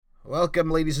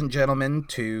Welcome, ladies and gentlemen,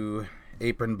 to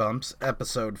Apron Bumps,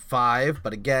 episode 5,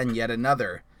 but again, yet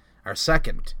another, our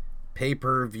second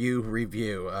pay-per-view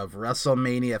review of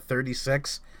WrestleMania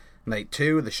 36, Night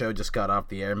 2. The show just got off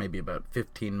the air maybe about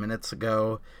 15 minutes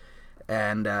ago,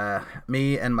 and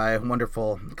me and my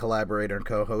wonderful collaborator and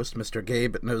co-host, Mr.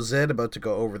 Gabe Nozid, about to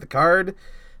go over the card.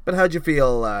 But how'd you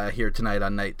feel here tonight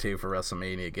on Night 2 for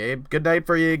WrestleMania, Gabe? Good night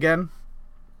for you again?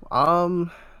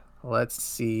 Let's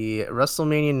see.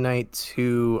 WrestleMania Night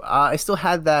 2. I still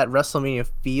had that WrestleMania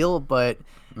feel, but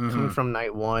coming from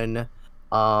Night 1,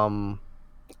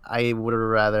 I would have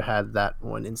rather had that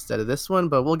one instead of this one,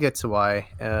 but we'll get to why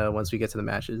once we get to the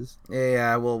matches.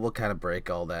 Yeah, we'll kind of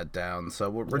break all that down. So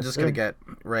we're Yes, just sir. going to get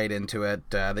right into it.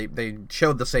 They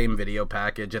showed the same video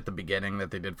package at the beginning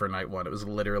that they did for Night 1. It was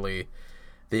literally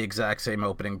the exact same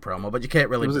opening promo, but you can't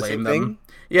really It was the blame same them. thing?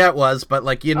 Yeah, it was, but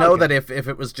like you know Okay. that if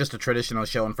it was just a traditional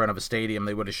show in front of a stadium,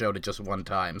 they would have showed it just one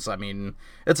time. So I mean,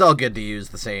 it's all good to use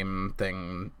the same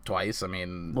thing twice. I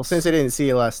mean, Well, since I didn't see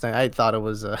it last night, I thought it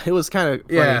was kind of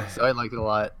funny, Yeah. so I liked it a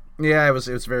lot. yeah, it was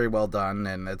very well done,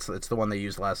 and it's the one they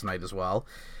used last night as well.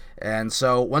 And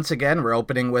so once again, we're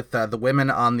opening with the women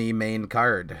on the main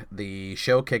card. The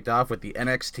show kicked off with the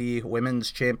NXT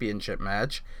Women's Championship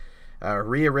match.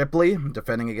 Rhea Ripley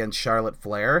defending against Charlotte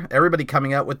Flair. Everybody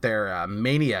coming out with their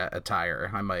Mania attire,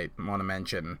 I might want to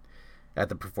mention, at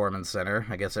the Performance Center.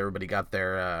 I guess everybody got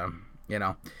their,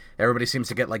 everybody seems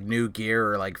to get like new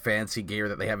gear or like fancy gear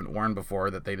that they haven't worn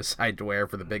before that they decide to wear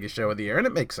for the biggest show of the year. And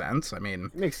it makes sense. I mean,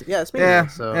 It's Mania, yeah,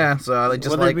 so yeah. So they just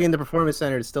whether like, it be in the Performance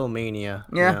Center, it's still Mania.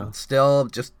 you yeah, know? still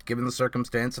just given the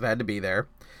circumstance, it had to be there.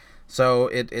 So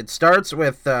it starts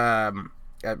with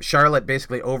Charlotte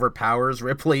basically overpowers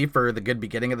Ripley for the good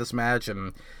beginning of this match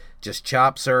and just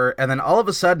chops her, and then all of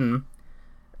a sudden,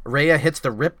 Rhea hits the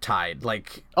Riptide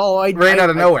like right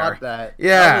out of nowhere. Caught that.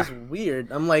 Yeah. That was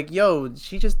weird. I'm like, yo,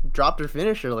 she just dropped her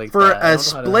finisher like For that. I a don't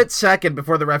know how to- split second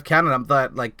before the ref counted. I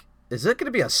thought like, is it going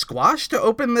to be a squash to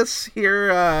open this here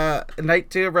night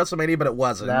 2 of WrestleMania? But it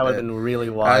wasn't. That would have been really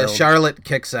wild. Charlotte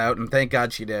kicks out, and thank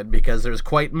God she did, because there's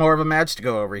quite more of a match to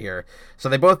go over here. So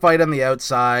they both fight on the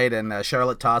outside, and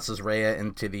Charlotte tosses Rhea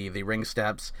into the ring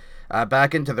steps.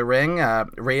 Back into the ring,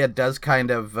 Rhea does kind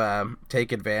of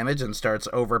take advantage and starts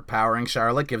overpowering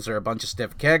Charlotte, gives her a bunch of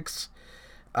stiff kicks.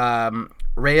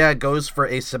 Rhea goes for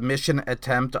a submission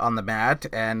attempt on the mat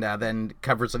and then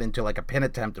covers it into like a pin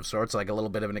attempt of sorts, like a little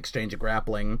bit of an exchange of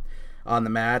grappling on the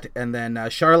mat. And then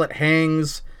Charlotte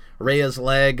hangs Rhea's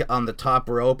leg on the top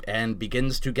rope and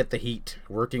begins to get the heat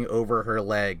working over her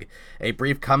leg. A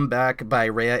brief comeback by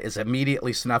Rhea is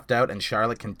immediately snuffed out, and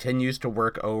Charlotte continues to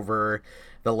work over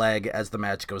the leg as the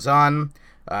match goes on,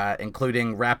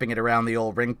 including wrapping it around the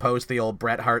old ring post, the old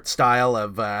Bret Hart style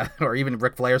of, or even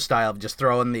Ric Flair style of just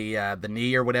throwing the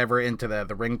knee or whatever into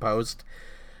the ring post.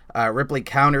 Ripley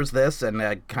counters this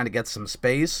and kind of gets some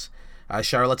space.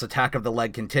 Charlotte's attack of the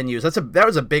leg continues. That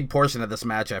was a big portion of this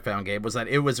match I found, Gabe, was that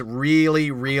it was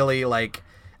really, really like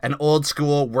an old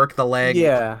school work the leg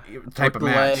type of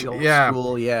match. Old Yeah.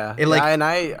 school, yeah. It, like- And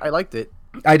I liked it.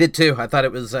 I did too. I thought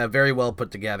it was very well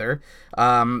put together.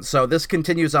 So this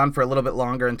continues on for a little bit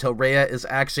longer until Rhea is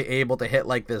actually able to hit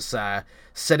like this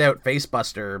sit out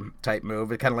facebuster type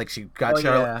move. It kind of like she got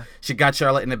Charlotte. Yeah. She got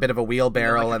Charlotte in a bit of a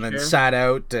wheelbarrow like a and then chair? sat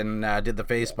out and did the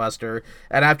facebuster.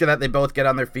 And after that, they both get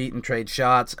on their feet and trade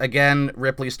shots. Again,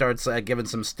 Ripley starts giving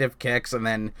some stiff kicks and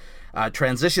then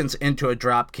transitions into a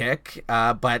drop kick.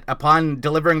 But upon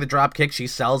delivering the drop kick, she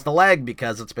sells the leg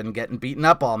because it's been getting beaten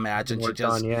up all match, and Worked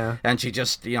on, yeah. she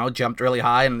just jumped really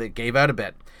high and it gave out a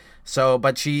bit. So,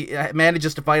 but she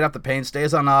manages to fight off the pain,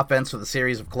 stays on offense with a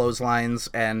series of clotheslines,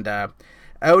 and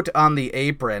out on the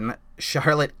apron,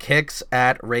 Charlotte kicks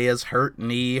at Rhea's hurt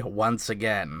knee once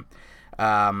again.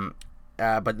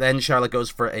 But then Charlotte goes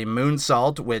for a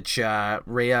moonsault, which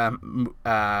Rhea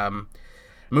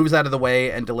moves out of the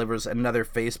way and delivers another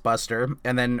facebuster.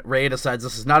 And then Rhea decides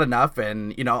this is not enough,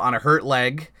 and on a hurt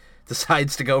leg,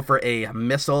 decides to go for a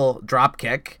missile drop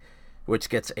kick, which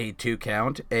gets a 2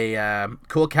 count. A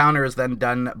cool counter is then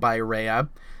done by Rhea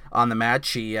on the mat.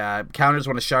 She counters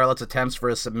one of Charlotte's attempts for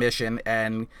a submission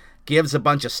and gives a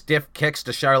bunch of stiff kicks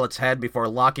to Charlotte's head before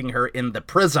locking her in the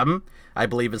prism, I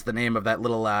believe is the name of that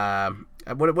little,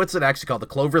 what's it actually called? The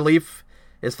cloverleaf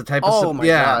is the type of... Oh my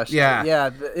gosh. Yeah.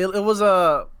 It was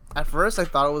at first I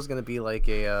thought it was gonna be like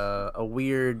a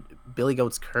weird Billy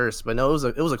Goat's curse, but no, it was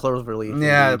a cloverleaf.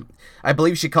 Yeah, indeed. I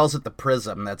believe she calls it the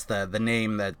prism. That's the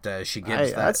name that she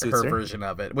gives that suits her her. version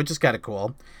of it, which is kind of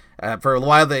cool. For a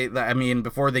while, I mean,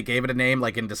 before they gave it a name,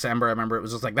 like in December, I remember it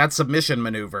was just like, that submission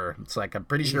maneuver. It's like, I'm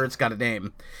pretty sure it's got a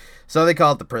name. So they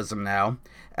call it the Prism now.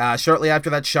 Shortly after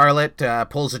that, Charlotte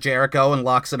pulls a Jericho and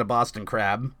locks in a Boston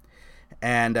Crab.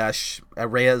 And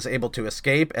Rhea is able to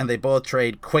escape, and they both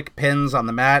trade quick pins on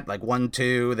the mat, like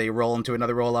 1-2. They roll into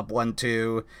another roll-up,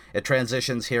 1-2. It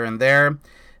transitions here and there.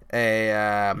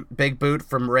 A big boot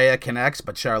from Rhea connects,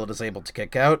 but Charlotte is able to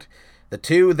kick out. The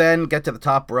two then get to the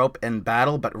top rope and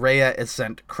battle, but Rhea is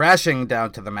sent crashing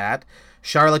down to the mat.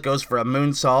 Charlotte goes for a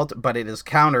moonsault, but it is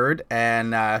countered,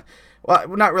 and well,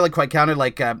 not really quite countered.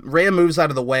 Like Rhea moves out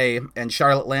of the way, and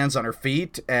Charlotte lands on her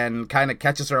feet and kind of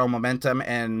catches her own momentum,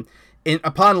 and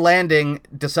upon landing,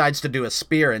 decides to do a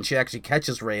spear, and she actually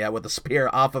catches Rhea with a spear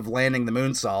off of landing the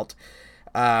moonsault.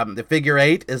 The figure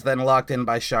eight is then locked in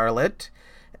by Charlotte.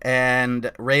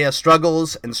 And Rhea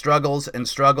struggles and struggles and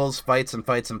struggles, fights and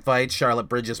fights and fights. Charlotte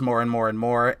bridges more and more and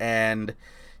more, and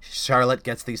Charlotte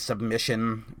gets the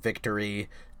submission victory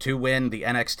to win the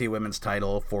NXT Women's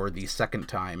title for the second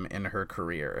time in her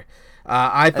career.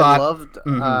 I loved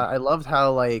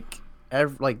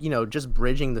how just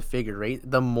bridging the figure eight.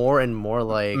 The more and more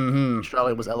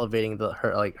Charlotte was elevating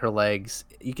her legs,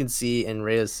 you can see in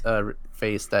Rhea's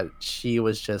face that she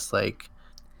was just like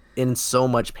in so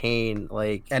much pain,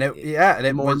 and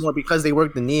it more and more because they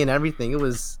worked the knee and everything. It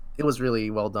was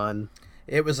really well done.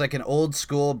 It was like an old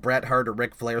school Bret Hart or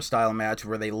Ric Flair style match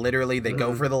where they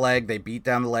go for the leg, they beat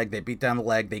down the leg,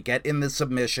 they get in the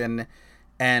submission,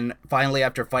 and finally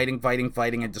after fighting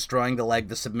and destroying the leg,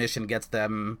 the submission gets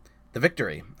them the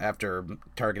victory after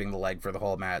targeting the leg for the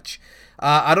whole match.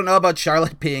 I don't know about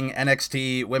Charlotte being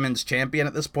NXT Women's Champion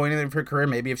at this point in her career.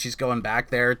 Maybe if she's going back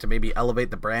there to maybe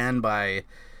elevate the brand by,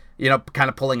 kind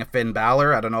of pulling a Finn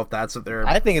Balor. I don't know if that's what they're...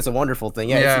 I think it's a wonderful thing.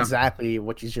 Yeah, it's exactly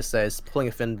what you just said. It's pulling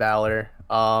a Finn Balor.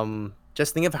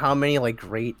 Just think of how many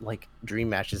great dream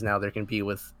matches now there can be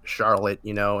with Charlotte,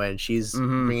 and she's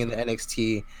bringing the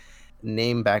NXT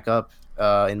name back up,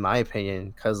 in my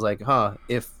opinion, because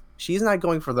if she's not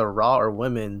going for the Raw or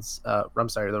Women's, the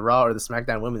Raw or the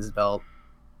SmackDown Women's belt,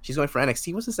 she's going for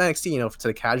NXT. What's this NXT? To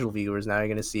the casual viewers, now you're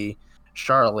going to see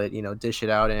Charlotte, dish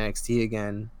it out in NXT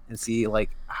again and see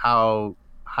how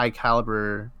high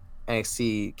caliber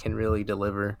NXT can really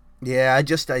deliver. Yeah, I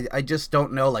just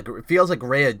don't know. It feels like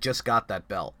Rhea just got that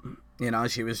belt.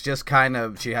 She was just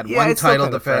she had one title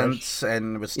defense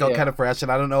and it was still kind of fresh,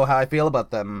 and I don't know how I feel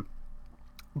about them.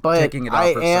 But taking it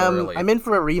off I'm in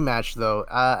for a rematch though.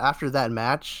 After that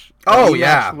match,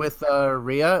 with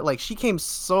Rhea, she came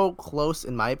so close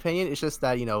in my opinion. It's just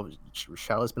that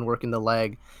Charlotte's been working the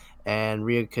leg, and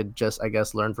Rhea could just, I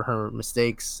guess, learn from her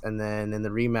mistakes, and then in the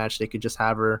rematch they could just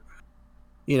have her,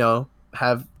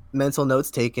 have mental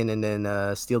notes taken and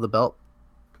then steal the belt.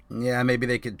 Yeah, maybe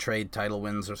they could trade title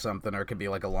wins or something, or it could be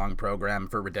a long program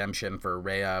for redemption for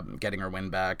Rhea getting her win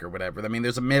back or whatever. I mean,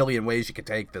 there's a million ways you could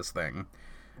take this thing.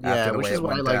 Yeah, which is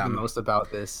what I like the most about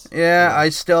this. Yeah, I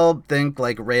still think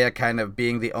Rhea kind of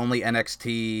being the only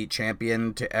NXT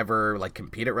champion to ever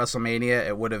compete at WrestleMania,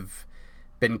 it would have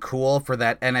been cool for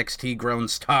that NXT grown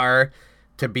star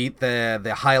to beat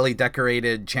the highly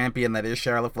decorated champion that is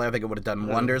Charlotte Flair. I think it would have done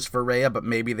wonders for Rhea, but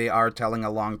maybe they are telling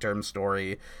a long-term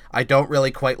story. I don't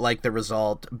really quite like the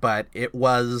result, but it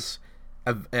was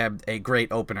a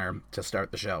great opener to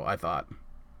start the show, I thought.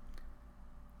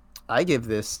 I give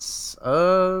this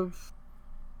a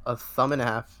thumb and a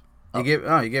half. You gave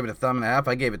it a thumb and a half?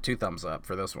 I gave it 2 thumbs up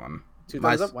for this one. 2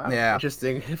 thumbs up? Wow. Yeah.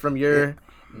 Interesting. From your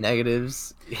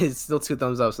negatives, it's still 2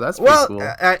 thumbs up, so that's pretty cool.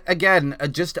 Again,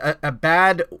 just a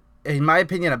bad, in my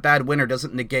opinion, a bad winner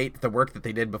doesn't negate the work that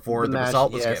they did before the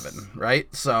result was given, right?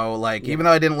 So, even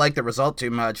though I didn't like the result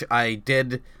too much, I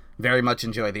did very much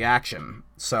enjoy the action.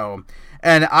 So,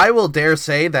 and I will dare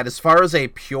say that as far as a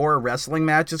pure wrestling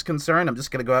match is concerned, I'm just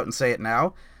going to go out and say it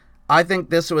now, I think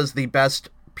this was the best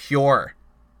pure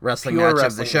wrestling match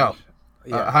of the show.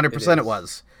 Yeah, 100% it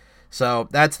was. So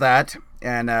that's that.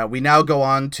 And we now go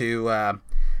on to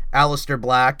Aleister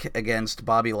Black against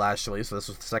Bobby Lashley. So this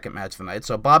was the second match of the night.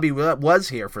 So Bobby was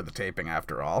here for the taping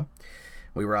after all.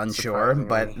 We were unsure,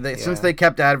 but since they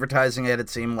kept advertising it, it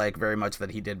seemed like very much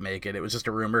that he did make it. It was just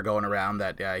a rumor going around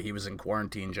that he was in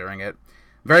quarantine during it.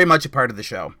 Very much a part of the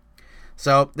show.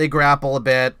 So they grapple a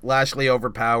bit. Lashley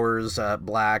overpowers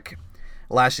Black.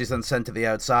 Lashley's then sent to the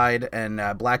outside, and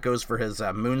Black goes for his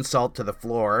moonsault to the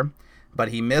floor, but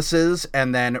he misses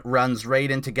and then runs right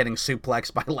into getting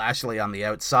suplexed by Lashley on the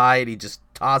outside. He just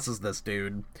tosses this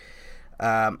dude.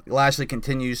 Lashley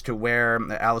continues to wear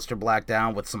Aleister Black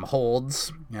down with some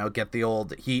holds, get the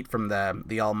old heat from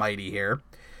the Almighty here.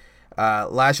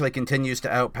 Lashley continues to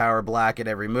outpower Black at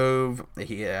every move.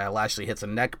 Lashley hits a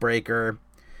neck breaker.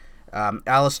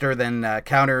 Aleister then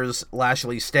counters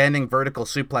Lashley's standing vertical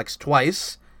suplex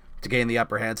twice to gain the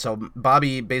upper hand. So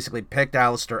Bobby basically picked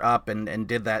Aleister up and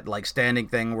did that like standing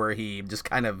thing where he just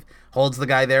kind of holds the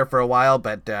guy there for a while,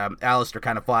 but Aleister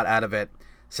kind of fought out of it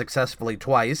successfully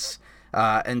twice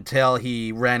until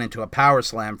he ran into a power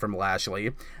slam from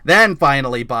Lashley. Then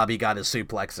finally Bobby got his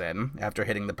suplex in after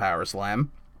hitting the power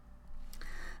slam.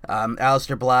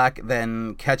 Aleister Black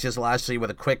then catches Lashley with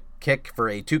a quick kick for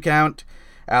a 2 count.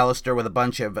 Aleister with a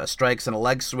bunch of strikes and a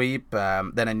leg sweep,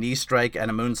 then a knee strike and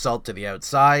a moonsault to the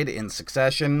outside in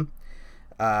succession.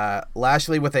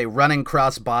 Lashley with a running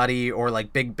crossbody or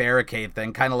like big barricade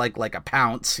thing, kind of like a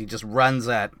pounce. He just runs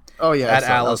at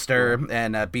Aleister cool.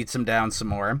 and beats him down some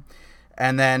more.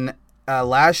 And then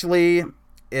Lashley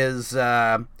is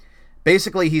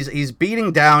basically he's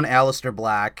beating down Aleister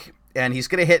Black, and he's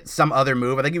gonna hit some other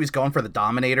move. I think he was going for the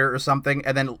Dominator or something,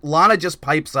 and then Lana just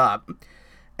pipes up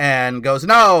and goes,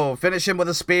 no, finish him with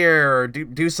a spear, or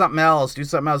do something else,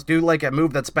 do like a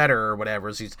move that's better, or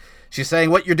whatever. She's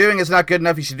saying, what you're doing is not good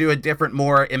enough, you should do a different,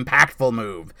 more impactful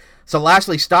move. So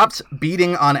Lashley stops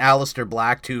beating on Aleister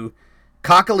Black to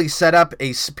cockily set up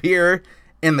a spear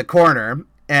in the corner,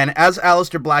 and as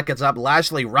Aleister Black gets up,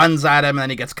 Lashley runs at him, and then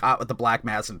he gets caught with the Black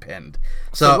Mass and pinned.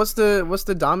 So what's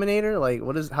the Dominator? Like,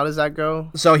 how does that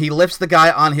go? So he lifts the guy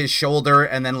on his shoulder,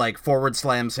 and then, like, forward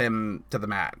slams him to the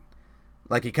mat.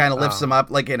 Like, he kind of lifts him up,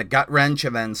 like, in a gut wrench,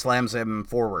 and then slams him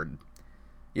forward.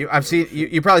 You've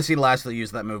probably seen Lashley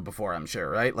use that move before, I'm sure,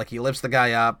 right? Like, he lifts the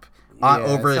guy up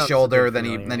over his shoulder,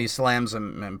 then he slams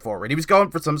him forward. He was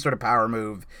going for some sort of power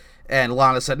move, and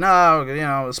Lana said, no,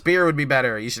 a spear would be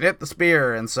better. You should hit the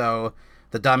spear. And so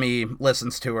the dummy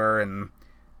listens to her and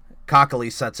cockily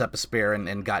sets up a spear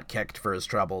and got kicked for his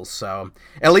troubles. So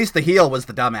at least the heel was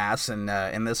the dumbass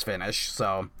in this finish.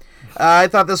 So I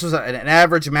thought this was an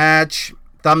average match.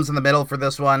 Thumbs in the middle for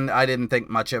this one. I didn't think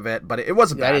much of it, but it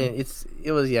wasn't bad. It was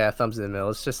thumbs in the middle.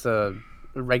 It's just a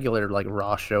regular like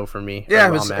Raw show for me. Yeah,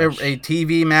 it was a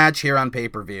TV match here on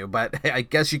pay-per-view, but I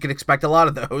guess you could expect a lot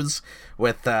of those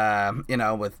with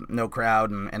with no crowd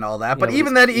and all that. But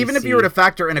even then, even if you were to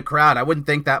factor in a crowd, I wouldn't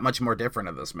think that much more different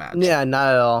of this match. Yeah,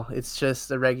 not at all. It's just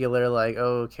a regular like,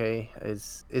 oh, okay.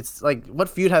 It's like, what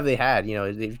feud have they had?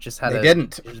 They've just had. They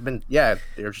didn't.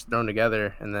 They're just thrown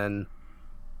together, and then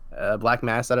Black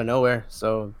Mass out of nowhere.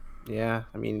 So yeah,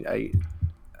 I mean,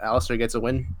 Aleister gets a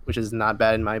win, which is not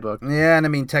bad in my book. Yeah, and I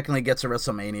mean, technically gets a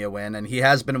WrestleMania win, and he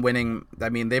has been winning. I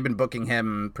mean, they've been booking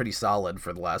him pretty solid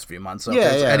for the last few months. So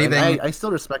anything, I still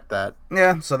respect that.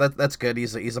 Yeah, so that's good.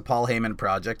 He's a Paul Heyman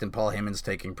project, and Paul Heyman's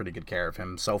taking pretty good care of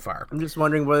him so far. I'm just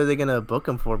wondering what are they gonna book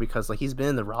him for, because like he's been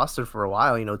in the roster for a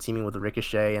while, teaming with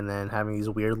Ricochet and then having these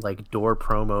weird like door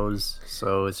promos.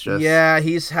 So it's just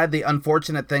he's had the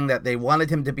unfortunate thing that they wanted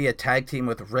him to be a tag team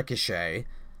with Ricochet.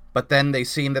 But then they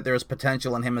seen that there was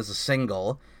potential in him as a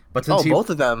single. But since both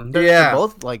of them. They're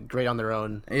both like great on their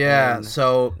own. Yeah,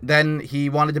 so then he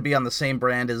wanted to be on the same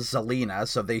brand as Zelina.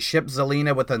 So they shipped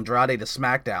Zelina with Andrade to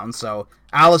SmackDown. So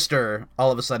Aleister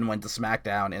all of a sudden went to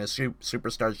SmackDown in a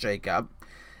Superstar shakeup.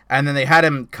 And then they had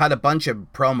him cut a bunch of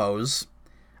promos,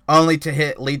 only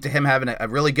to lead to him having a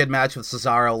really good match with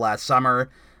Cesaro last summer.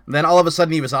 And then all of a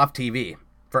sudden he was off TV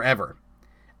forever.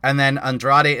 And then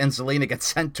Andrade and Zelina get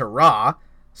sent to Raw.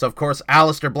 So, of course,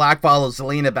 Aleister Black follows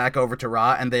Zelina back over to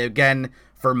Raw, and they, again,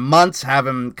 for months, have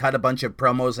him cut a bunch of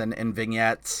promos and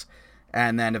vignettes,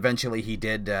 and then eventually he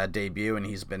did debut, and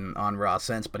he's been on Raw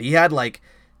since. But he had, like,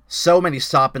 so many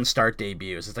stop-and-start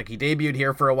debuts. It's like he debuted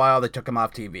here for a while, they took him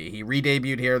off TV. He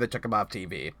re-debuted here, they took him off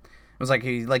TV. It was like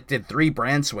he, did 3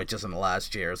 brand switches in the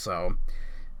last year, so...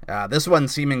 this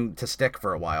one's seeming to stick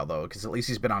for a while, though, because at least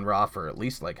he's been on Raw for at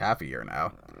least, like, half a year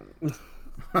now.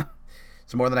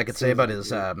 It's more than I could say about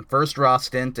his first Raw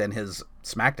stint and his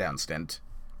SmackDown stint.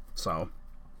 So,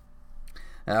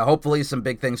 hopefully some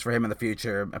big things for him in the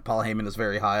future. Paul Heyman is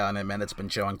very high on him, and it's been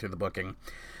showing through the booking.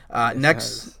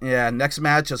 Next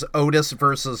match is Otis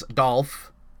versus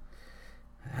Dolph.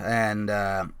 And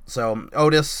so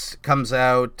Otis comes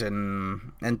out,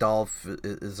 and Dolph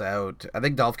is out. I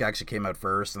think Dolph actually came out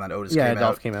first, and then Otis came out. Yeah,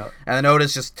 Dolph came out. And then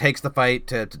Otis just takes the fight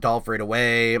to Dolph right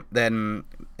away. Then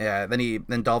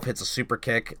Dolph hits a super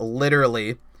kick,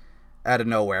 literally out of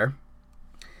nowhere,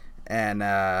 and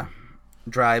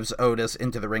drives Otis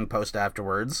into the ring post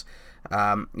afterwards.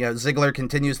 Ziggler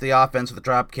continues the offense with a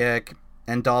drop kick,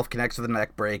 and Dolph connects with a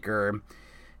neck breaker.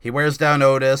 He wears down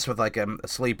Otis with like a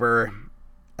sleeper.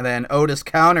 And then Otis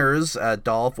counters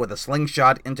Dolph with a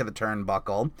slingshot into the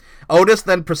turnbuckle. Otis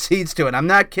then proceeds to, and I'm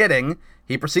not kidding,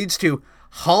 he proceeds to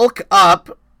Hulk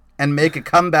up and make a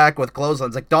comeback with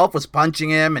clotheslines. Like, Dolph was punching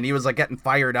him, and he was, like, getting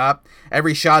fired up.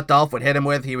 Every shot Dolph would hit him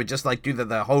with, he would just, like, do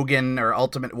the Hogan or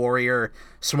Ultimate Warrior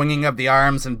swinging of the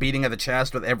arms and beating of the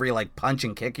chest with every, like, punch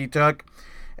and kick he took.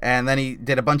 And then he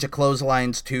did a bunch of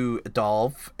clotheslines to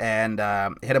Dolph and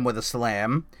hit him with a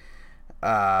slam.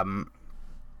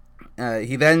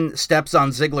 He then steps on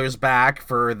Ziggler's back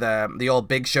for the old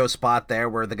Big Show spot there,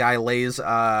 where the guy lays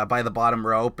by the bottom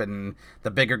rope and the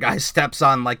bigger guy steps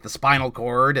on, like, the spinal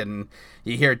cord, and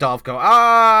you hear Dolph go,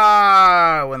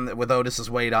 "Ah!" with Otis's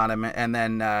weight on him, and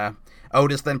then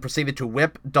Otis then proceeded to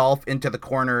whip Dolph into the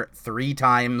corner 3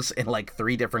 times in, like,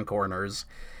 3 different corners,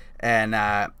 and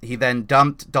he then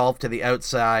dumped Dolph to the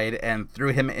outside and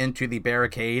threw him into the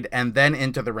barricade and then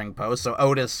into the ring post, so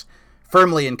Otis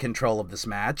firmly in control of this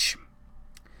match.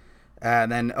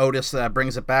 And then Otis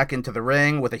brings it back into the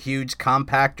ring with a huge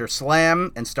compactor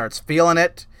slam and starts feeling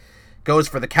it. Goes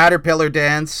for the caterpillar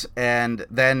dance, and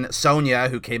then Sonya,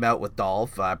 who came out with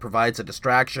Dolph, provides a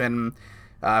distraction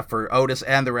for Otis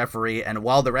and the referee. And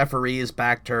while the referee is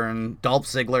back turned, Dolph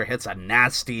Ziggler hits a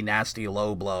nasty, nasty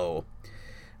low blow.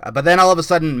 But then all of a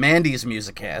sudden, Mandy's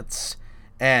music hits,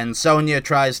 and Sonya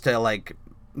tries to, like,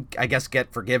 I guess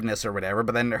get forgiveness or whatever,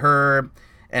 but then her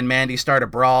and Mandy start a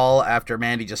brawl after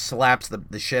Mandy just slaps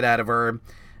the shit out of her.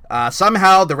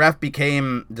 Somehow the ref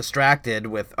became distracted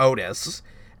with Otis,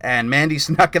 and Mandy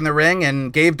snuck in the ring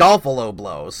and gave Dolph a low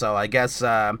blow, so I guess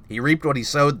he reaped what he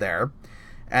sowed there.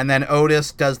 And then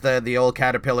Otis does the old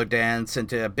caterpillar dance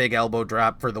into a big elbow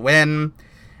drop for the win,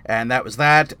 and that was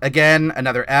that. Again,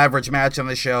 another average match on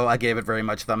the show. I gave it very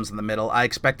much thumbs in the middle. I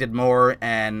expected more,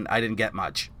 and I didn't get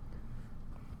much.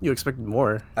 You expected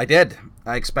more. I did.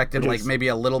 I expected like maybe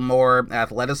a little more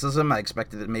athleticism. I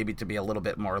expected it maybe to be a little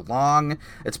bit more long.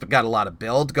 It's got a lot of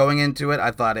build going into it.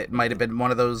 I thought it might have been one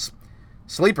of those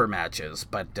sleeper matches,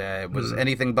 but it was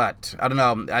anything but. I don't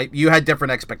know. You had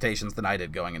different expectations than I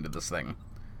did going into this thing.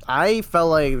 I felt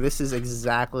like this is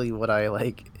exactly what I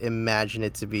like imagine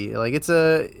it to be. Like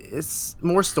it's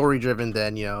more story driven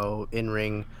than, you know,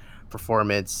 in-ring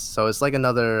performance. So it's like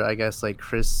another, I guess, like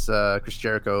Chris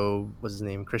Jericho, what's his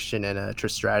name, Christian, and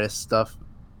Trish Stratus stuff.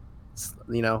 It's,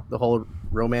 you know, the whole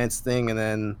romance thing, and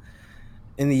then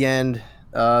in the end,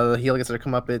 the heel gets their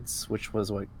comeuppance, which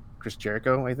was what, Chris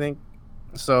Jericho, I think.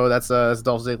 So that's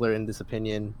Dolph Ziggler in this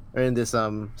opinion, or in this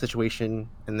situation,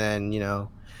 and then, you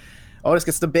know, Otis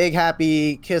gets the big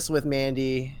happy kiss with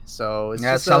Mandy. So it's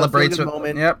just celebrates a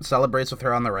moment. Yep, celebrates with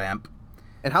her on the ramp.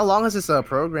 And how long has this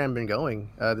program been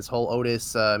going? This whole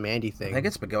Otis Mandy thing. I think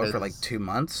it's been going for like 2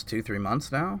 months, 3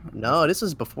 months now. No, this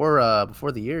was before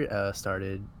the year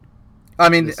started. I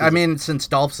mean, since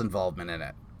Dolph's involvement in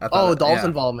it. Dolph's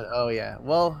involvement. Oh yeah.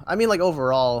 Well, I mean, like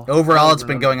overall. Overall, it's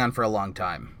been going on for a long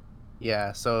time.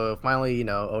 Yeah. So finally, you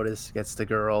know, Otis gets the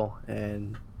girl,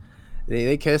 and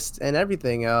they kissed and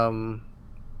everything.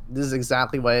 This is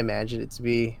exactly what I imagined it to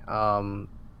be.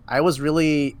 I was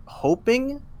really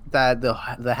hoping that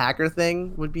the hacker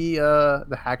thing would be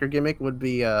the hacker gimmick would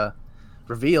be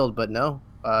revealed, but no,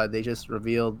 they just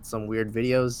revealed some weird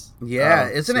videos. Yeah,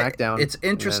 isn't SmackDown, it? It's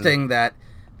interesting that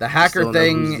the hacker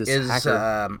thing is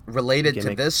related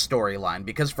to this storyline,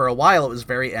 because for a while it was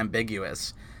very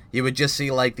ambiguous. You would just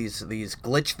see like these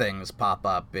glitch things pop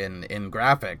up in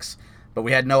graphics, but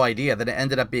we had no idea that it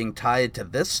ended up being tied to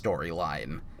this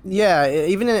storyline. Yeah,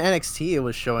 even in NXT it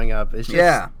was showing up. It's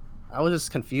just, I was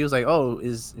just confused, like,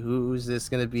 who's this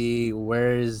gonna be?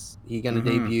 Where is he gonna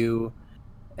debut?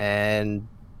 And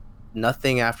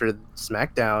nothing after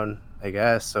SmackDown, I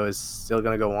guess. So it's still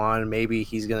gonna go on. Maybe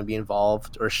he's gonna be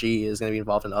involved, or she is gonna be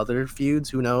involved in other feuds.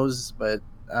 Who knows? But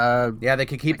they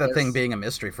could keep that thing being a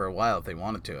mystery for a while if they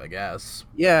wanted to, I guess.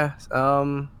 Yeah.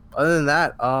 Other than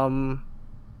that,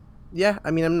 yeah.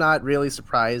 I mean, I'm not really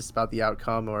surprised about the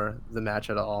outcome or the match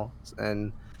at all,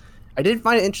 and I did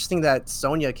find it interesting that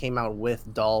Sonya came out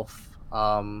with Dolph.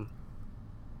 I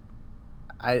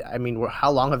mean,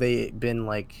 how long have they been,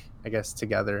 like, I guess,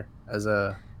 together as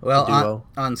a duo?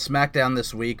 On SmackDown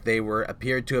this week, they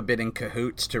appeared to have been in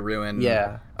cahoots to ruin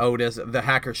Otis. The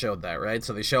hacker showed that, right?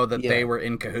 So they showed that they were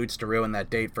in cahoots to ruin that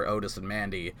date for Otis and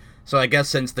Mandy. So I guess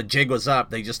since the jig was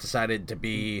up, they just decided to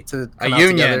be a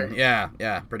union. Together.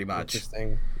 Yeah, pretty much.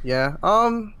 Interesting. Yeah.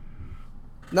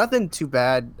 Nothing too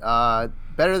bad.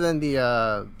 Better than the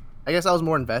I guess I was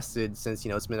more invested since, you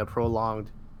know, it's been a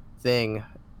prolonged thing,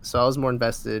 so I was more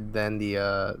invested than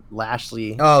the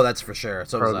Lashley that's for sure.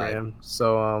 So program.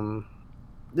 So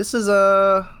this is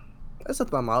that's a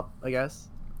thumb up, I guess.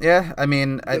 Yeah, I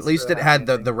mean, at least it had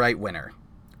the right winner.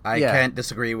 I can't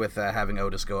disagree with having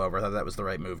Otis go over. I thought that was the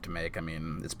right move to make. I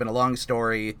mean, it's been a long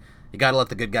story. You gotta let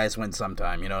the good guys win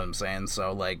sometime, you know what I'm saying?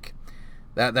 So, like,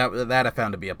 That I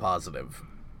found to be a positive.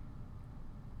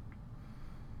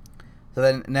 So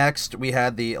then next we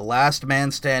had the last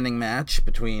man standing match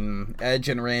between Edge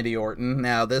and Randy Orton.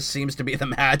 Now this seems to be the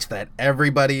match that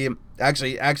everybody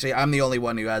actually I'm the only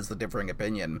one who has the differing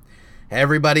opinion.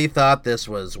 Everybody thought this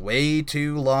was way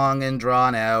too long and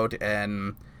drawn out,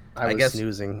 and I guess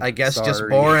snoozing. I guess Sorry. just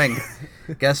boring.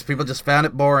 Guess people just found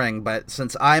it boring. But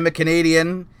since I'm a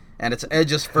Canadian and it's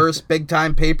Edge's first big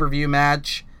time pay-per-view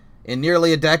match in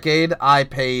nearly a decade, I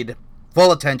paid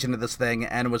full attention to this thing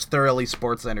and was thoroughly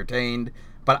sports entertained.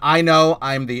 But I know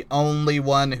I'm the only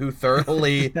one who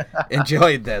thoroughly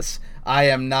enjoyed this. I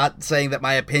am not saying that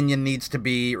my opinion needs to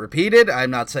be repeated.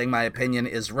 I'm not saying my opinion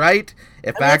is right.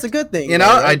 In fact, that's a good thing. You know,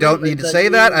 I don't need to say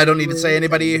that. I don't need to say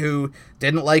anybody who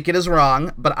didn't like it is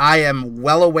wrong. But I am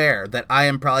well aware that I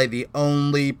am probably the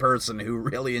only person who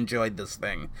really enjoyed this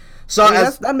thing. So I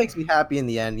mean, that makes me happy in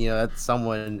the end. You know, that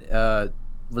someone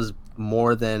was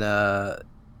more than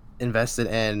invested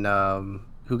in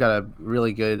who got a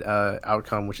really good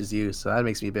outcome, which is you. So that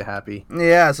makes me a bit happy.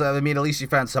 Yeah, so I mean, at least you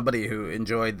found somebody who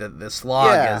enjoyed the slog.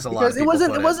 Yeah, as a lot of because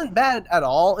people it wasn't bad at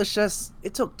all. It's just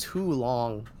it took too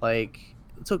long. Like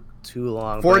it took too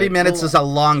long. 40 minutes is a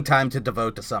long time to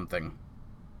devote to something.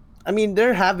 I mean,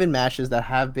 there have been matches that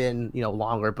have been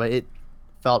longer, but it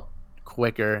felt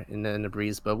quicker in the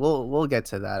breeze. But we'll get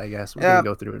to that, I guess. We're gonna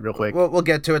go through it real quick. We'll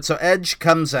get to it. So Edge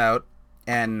comes out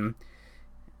and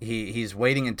he's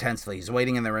waiting intensely. He's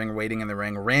waiting in the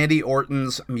ring. Randy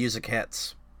Orton's music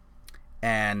hits,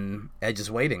 and Edge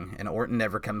is waiting, and Orton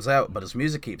never comes out, but his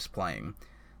music keeps playing.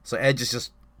 So Edge is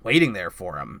just waiting there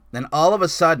for him. Then all of a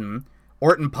sudden,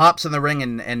 Orton pops in the ring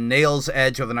and nails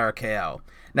Edge with an RKO.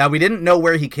 Now, we didn't know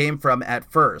where he came from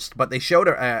at first, but they showed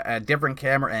a different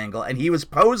camera angle, and he was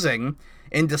posing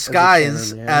in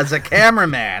disguise as a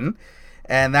cameraman.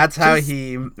 And that's how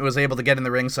he was able to get in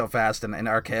the ring so fast and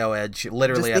RKO Edge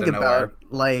literally out of nowhere. About,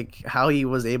 like, how he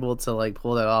was able to, like,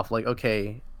 pull that off. Like,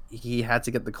 okay, he had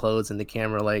to get the clothes and the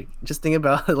camera. Like, just think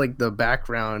about, like, the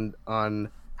background on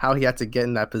how he had to get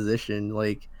in that position.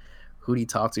 Like, who did he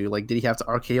talk to? Like, did he have to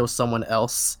RKO someone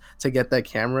else to get that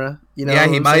camera? You know? Yeah,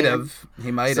 he might have.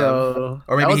 He might have.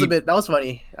 Or maybe that was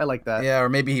funny. I like that. Yeah, or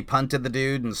maybe he punted the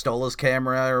dude and stole his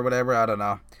camera or whatever. I don't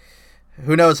know.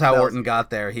 Who knows how Orton got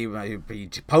there? He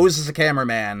posed as a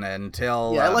cameraman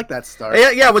until... Yeah, I like that start.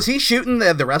 Yeah, was he shooting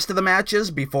the rest of the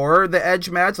matches before the Edge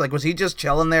match? Like, was he just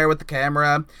chilling there with the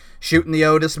camera, shooting the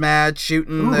Otis match,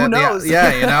 shooting who knows?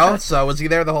 Yeah, So was he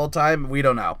there the whole time? We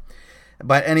don't know.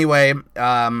 But anyway,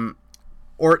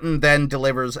 Orton then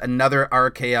delivers another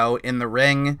RKO in the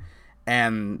ring,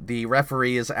 and the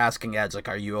referee is asking Edge, like,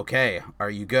 are you okay?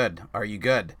 Are you good? Are you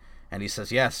good? And he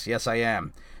says, yes, I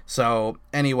am. So,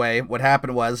 anyway, what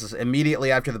happened was immediately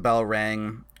after the bell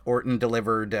rang, Orton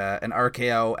delivered an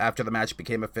RKO after the match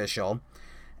became official.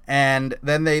 And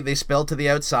then they spill to the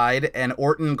outside, and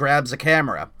Orton grabs a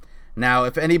camera. Now,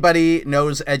 if anybody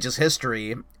knows Edge's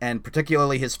history, and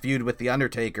particularly his feud with The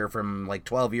Undertaker from like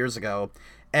 12 years ago,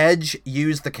 Edge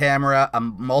used the camera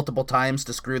multiple times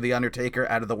to screw The Undertaker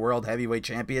out of the World Heavyweight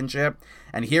Championship.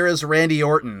 And here is Randy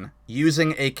Orton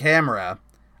using a camera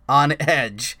on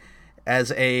Edge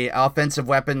as a offensive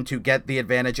weapon to get the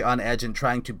advantage on Edge and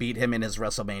trying to beat him in his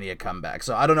WrestleMania comeback.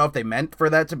 So I don't know if they meant for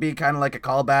that to be kind of like a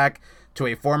callback to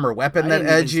a former weapon that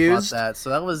Edge used. So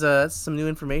that was that's some new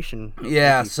information.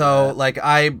 Yeah, so like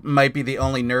I might be the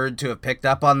only nerd to have picked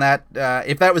up on that.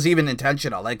 If that was even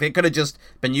intentional, like they could have just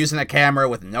been using a camera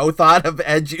with no thought of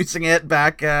Edge using it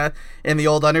back in the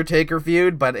old Undertaker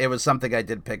feud, but it was something I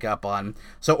did pick up on.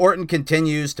 So Orton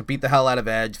continues to beat the hell out of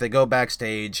Edge. They go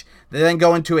backstage. They then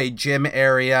go into a gym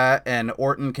area, and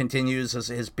Orton continues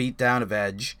his beatdown of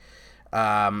Edge.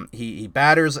 He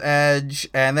batters Edge,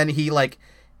 and then he like.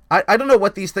 I don't know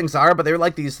what these things are, but they're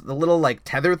like the little like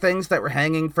tether things that were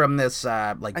hanging from this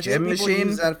gym machine.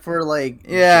 Use that for like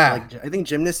I think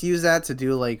gymnasts use that to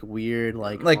do like weird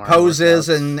like poses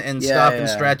and stuff and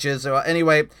stretches. So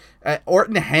anyway,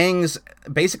 Orton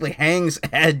basically hangs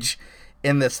Edge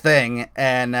in this thing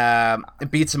and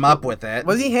beats him up with it.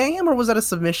 Was he hanging him or was that a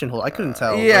submission hold? I couldn't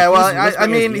tell. Yeah, like, I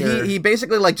mean he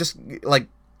basically like just like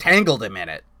tangled him in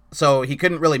it, so he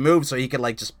couldn't really move, so he could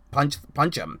like just punch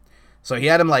him. So he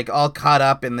had him like all caught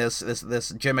up in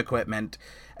this gym equipment,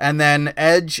 and then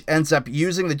Edge ends up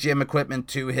using the gym equipment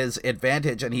to his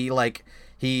advantage, and he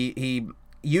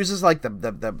uses like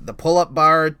the pull-up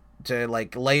bar to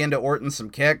like lay into Orton some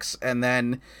kicks, and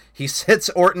then he sits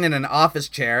Orton in an office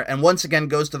chair, and once again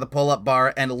goes to the pull-up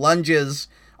bar and lunges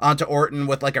onto Orton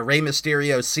with like a Rey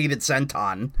Mysterio seated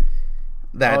senton.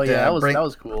 That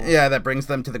was cool. Yeah, that brings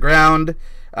them to the ground.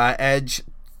 Edge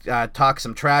talks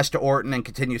some trash to Orton and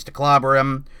continues to clobber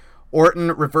him.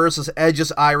 Orton reverses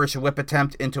Edge's Irish whip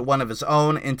attempt into one of his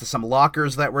own, into some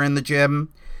lockers that were in the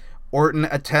gym. Orton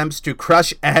attempts to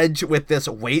crush Edge with this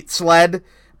weight sled,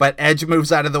 but Edge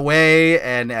moves out of the way,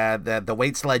 and the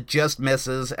weight sled just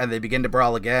misses, and they begin to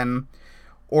brawl again.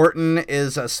 Orton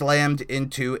is slammed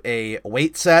into a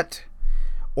weight set.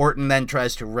 Orton then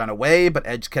tries to run away, but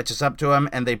Edge catches up to him,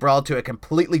 and they brawl to a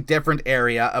completely different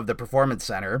area of the Performance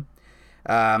Center.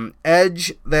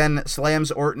 Edge then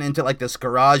slams Orton into like this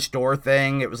garage door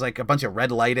thing. It was like a bunch of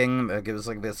red lighting. Like, it was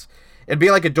like this. It'd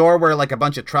be like a door where like a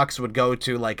bunch of trucks would go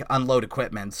to like unload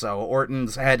equipment. So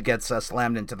Orton's head gets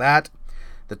slammed into that.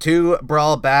 The two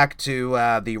brawl back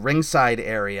to the ringside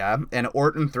area, and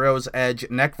Orton throws Edge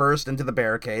neck first into the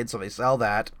barricade, so they sell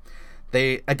that.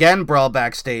 They again brawl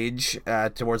backstage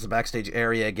towards the backstage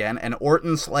area again, and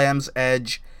Orton slams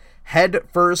Edge head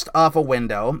first off a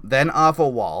window, then off a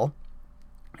wall.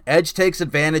 Edge takes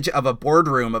advantage of a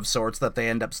boardroom of sorts that they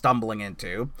end up stumbling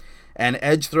into, and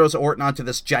Edge throws Orton onto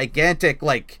this gigantic,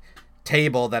 like,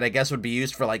 table that I guess would be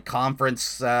used for, like,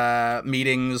 conference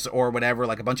meetings or whatever,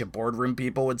 like a bunch of boardroom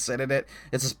people would sit at it.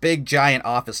 It's this big, giant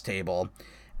office table,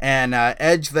 and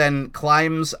Edge then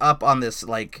climbs up on this,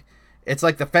 like, it's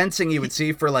like the fencing you would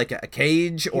see for like a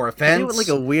cage or a fence. He did like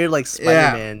a weird like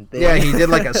Spider-Man thing. Yeah, he did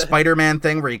like a Spider-Man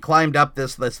thing where he climbed up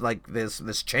this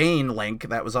chain link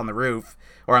that was on the roof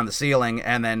or on the ceiling,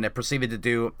 and then proceeded to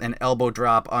do an elbow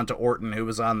drop onto Orton, who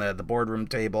was on the boardroom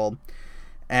table.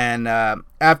 And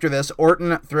after this,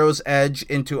 Orton throws Edge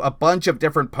into a bunch of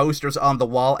different posters on the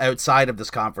wall outside of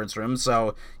this conference room.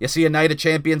 So you see a Night of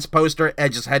Champions poster,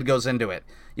 Edge's head goes into it.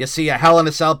 You see a Hell in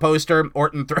a Cell poster,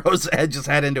 Orton throws Edge's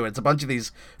head into it. It's a bunch of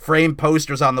these framed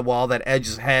posters on the wall that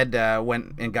Edge's head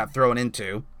went and got thrown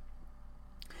into.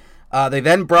 They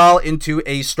then brawl into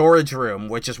a storage room,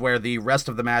 which is where the rest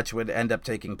of the match would end up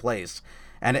taking place.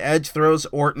 And Edge throws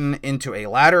Orton into a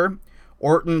ladder.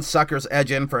 Orton suckers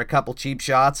Edge in for a couple cheap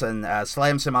shots and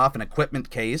slams him off an equipment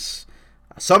case.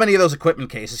 So many of those equipment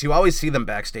cases, you always see them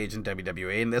backstage in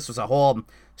WWE, and this was a whole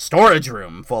storage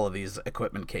room full of these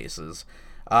equipment cases.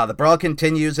 The brawl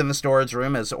continues in the storage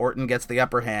room as Orton gets the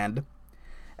upper hand.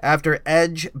 After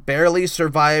Edge barely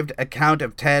survived a count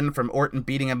of 10 from Orton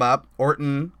beating him up,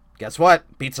 Orton, guess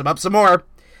what, beats him up some more.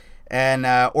 And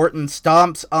Orton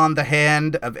stomps on the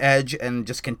hand of Edge and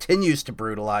just continues to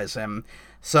brutalize him.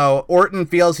 So Orton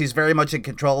feels he's very much in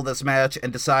control of this match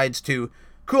and decides to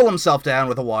cool himself down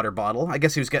with a water bottle. I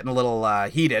guess he was getting a little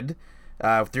heated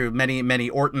through many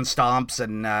Orton stomps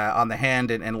and on the hand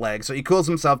and leg. So he cools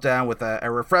himself down with a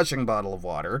refreshing bottle of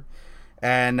water.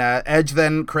 And Edge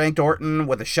then cranked Orton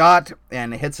with a shot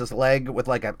and hits his leg with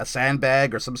like a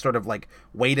sandbag or some sort of like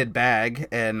weighted bag,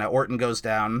 and Orton goes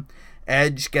down.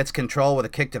 Edge gets control with a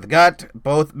kick to the gut.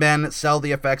 Both men sell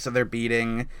the effects of their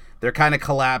beating. They're kind of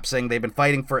collapsing. They've been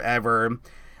fighting forever.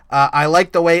 I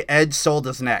like the way Edge sold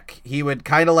his neck. He would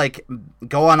kind of like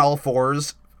go on all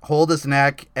fours, hold his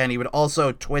neck, and he would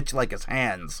also twitch like his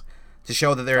hands to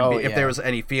show that if there was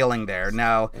any feeling there.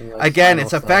 Now, again,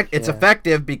 it's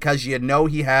effective because you know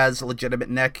he has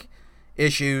legitimate neck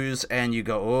issues, and you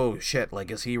go, oh shit, like,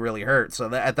 is he really hurt?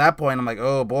 So at that point, I'm like,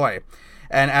 oh boy.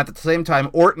 And at the same time,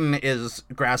 Orton is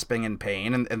grasping in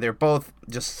pain, and they're both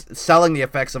just selling the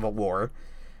effects of a war.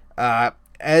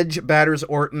 Edge batters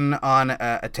Orton on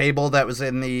a table that was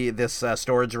in this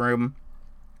storage room.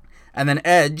 And then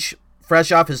Edge,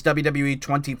 fresh off his WWE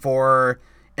 24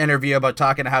 interview about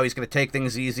talking how he's going to take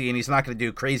things easy and he's not going to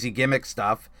do crazy gimmick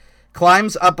stuff,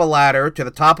 climbs up a ladder to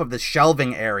the top of the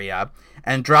shelving area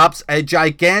and drops a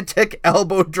gigantic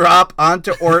elbow drop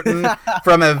onto Orton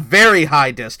from a very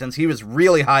high distance. He was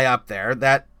really high up there.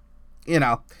 That, you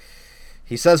know,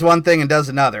 he says one thing and does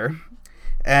another.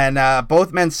 And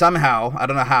both men somehow, I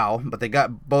don't know how, but they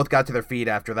both got to their feet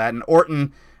after that. And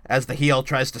Orton, as the heel,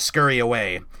 tries to scurry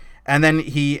away. And then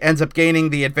he ends up gaining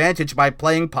the advantage by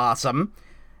playing possum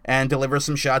and delivers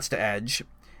some shots to Edge.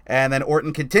 And then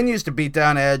Orton continues to beat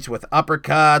down Edge with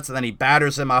uppercuts, and then he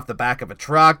batters him off the back of a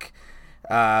truck.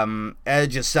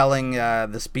 Edge is selling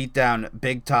this beatdown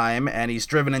big time, and he's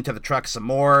driven into the truck some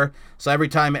more. So every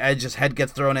time Edge's head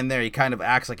gets thrown in there, he kind of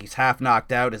acts like he's half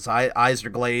knocked out. His eyes are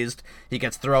glazed. He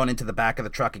gets thrown into the back of the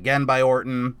truck again by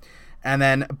Orton. And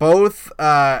then both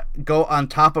go on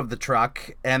top of the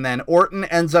truck, and then Orton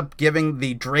ends up giving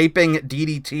the draping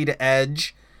DDT to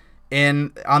Edge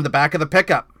on the back of the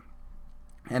pickup.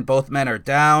 And both men are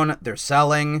down. They're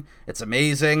selling. It's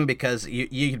amazing because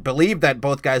you believe that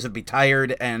both guys would be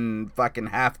tired and fucking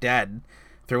half dead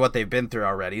through what they've been through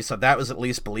already. So that was at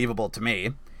least believable to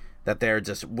me, that they're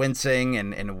just wincing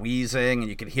and wheezing, and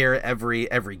you could hear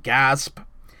every gasp.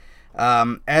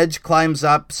 Edge climbs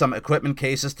up some equipment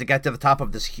cases to get to the top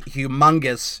of this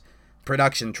humongous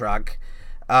production truck,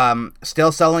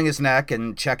 still selling his neck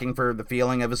and checking for the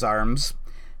feeling of his arms.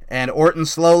 And Orton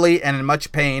slowly and in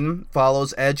much pain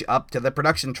follows Edge up to the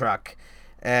production truck.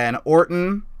 And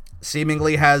Orton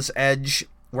seemingly has Edge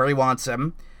where he wants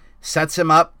him, sets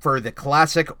him up for the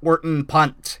classic Orton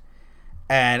punt.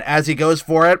 And as he goes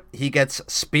for it, he gets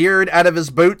speared out of his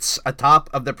boots atop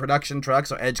of the production truck.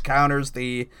 So Edge counters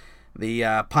the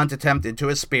punt attempt into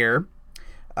a spear.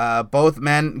 Both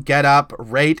men get up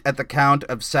right at the count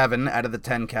of 7 out of the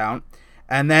 10 count.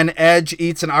 And then Edge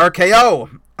eats an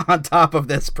RKO on top of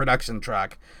this production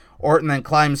truck. Orton then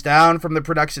climbs down from the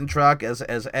production truck as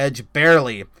Edge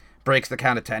barely breaks the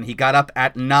count of 10. He got up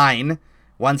at 9,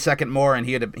 1 second more, and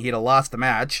he'd have lost the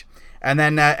match. And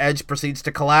then Edge proceeds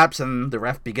to collapse, and the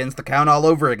ref begins the count all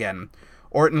over again.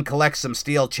 Orton collects some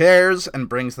steel chairs and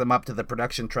brings them up to the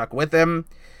production truck with him.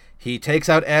 He takes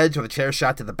out Edge with a chair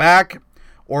shot to the back.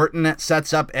 Orton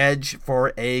sets up Edge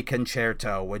for a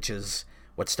concerto, which is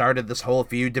what started this whole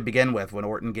feud to begin with, when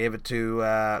Orton gave a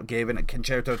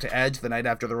concerto to Edge the night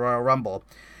after the Royal Rumble.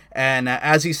 And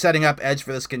as he's setting up Edge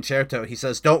for this concerto, he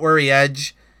says, "Don't worry,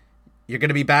 Edge. You're going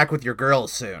to be back with your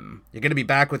girls soon. You're going to be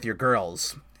back with your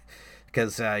girls."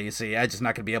 Because, you see, Edge is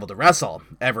not going to be able to wrestle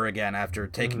ever again after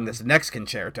taking this next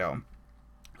concerto.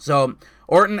 So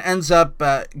Orton ends up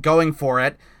going for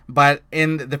it, but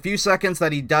in the few seconds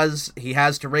that he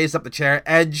has to raise up the chair,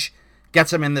 Edge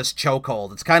gets him in this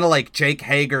chokehold. It's kind of like Jake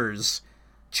Hager's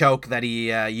choke that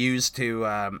he used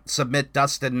to submit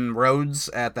Dustin Rhodes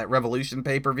at that Revolution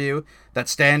pay-per-view. That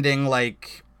standing,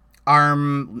 like,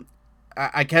 arm...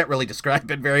 I can't really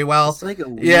describe it very well. It's like a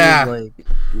weird, like,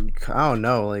 I don't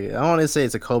know. Like, I don't want to say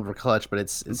it's a Cobra Clutch, but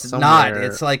it's somewhere... not.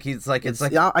 It's like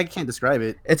yeah, I can't describe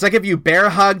it. It's like if you bear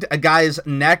hugged a guy's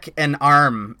neck and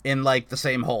arm in like the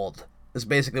same hold. Is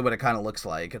basically what it kind of looks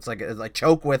like. It's like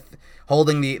choke with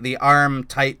holding the arm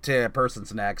tight to a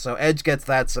person's neck. So Edge gets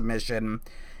that submission,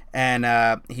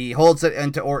 and he holds it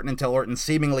into Orton until Orton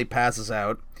seemingly passes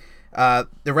out.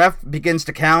 The ref begins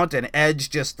to count, and Edge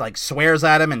just like swears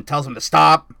at him and tells him to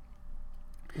stop.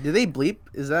 Did they bleep?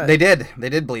 Is that they did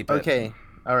bleep it. Okay,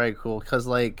 all right, cool. Because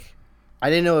like I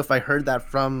didn't know if I heard that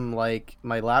from like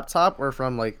my laptop or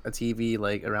from like a TV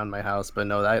like around my house, but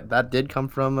no, that did come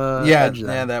from Edge then.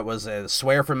 Yeah, that was a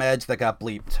swear from Edge that got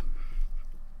bleeped.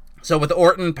 So with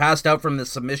Orton passed out from the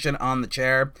submission on the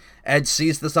chair, Edge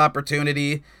sees this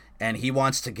opportunity and he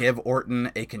wants to give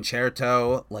Orton a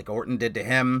concerto like Orton did to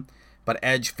him, but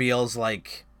Edge feels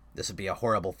like this would be a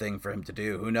horrible thing for him to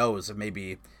do. Who knows if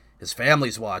maybe his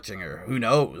family's watching, or who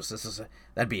knows,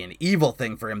 that'd be an evil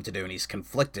thing for him to do, and he's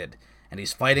conflicted. And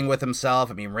he's fighting with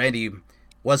himself. I mean, Randy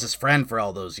was his friend for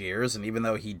all those years, and even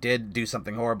though he did do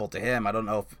something horrible to him, I don't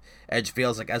know if Edge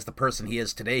feels like as the person he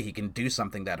is today, he can do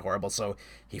something that horrible. So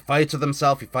he fights with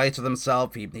himself,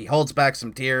 he holds back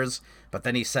some tears, but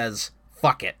then he says,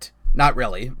 "Fuck it." Not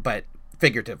really, but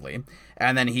figuratively.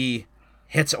 And then he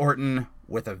hits Orton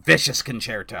with a vicious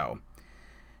concerto.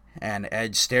 And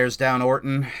Edge stares down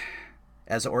Orton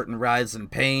as Orton writhes in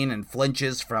pain and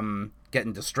flinches from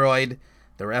getting destroyed.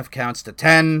 The ref counts to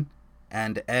 10,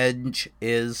 and Edge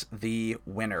is the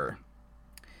winner.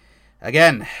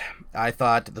 Again, I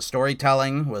thought the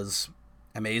storytelling was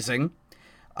amazing.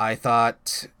 I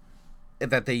thought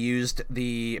that they used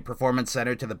the Performance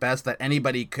Center to the best that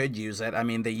anybody could use it. I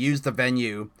mean, they used the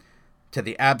venue to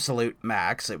the absolute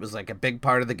max. It was like a big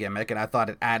part of the gimmick, and I thought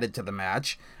it added to the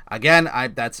match. Again,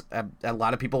 that's a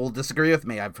lot of people will disagree with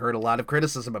me. I've heard a lot of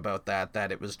criticism about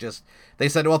that it was just, they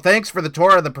said, well, thanks for the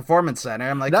tour of the Performance Center.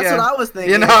 I'm like, that's yeah, what I was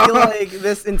thinking. You know? I feel like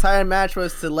this entire match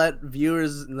was to let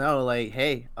viewers know, like,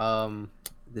 hey,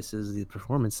 this is the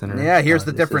Performance Center. Yeah, here's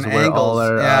the different angles. All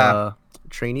our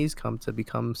trainees come to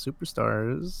become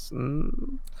superstars.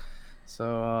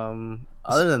 So,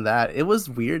 other than that, it was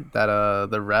weird that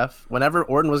the ref, whenever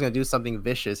Orton was gonna do something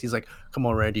vicious, he's like, "Come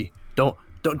on, Randy, don't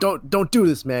do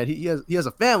this, man. He has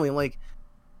a family." I'm like,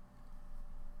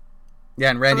 yeah,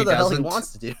 and Randy doesn't. Hell he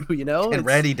wants to do, you know. And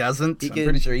Randy doesn't. I'm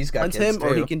pretty sure he's got kids too.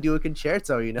 Or he can do a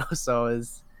concerto, you know. So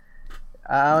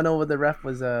I don't know what the ref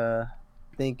was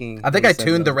thinking. I think I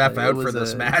tuned the ref out for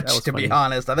this match. To be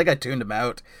honest, I think I tuned him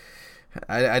out.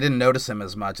 I didn't notice him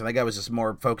as much. I think I was just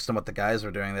more focused on what the guys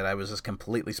were doing, that I was just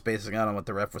completely spacing out on what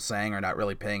the ref was saying or not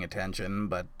really paying attention.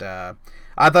 But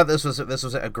I thought this was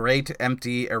a great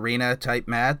empty arena type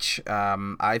match.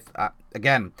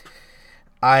 Again,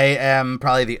 I am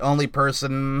probably the only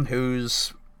person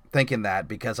who's thinking that,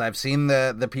 because I've seen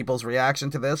the people's reaction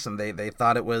to this, and they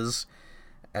thought it was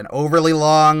an overly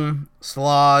long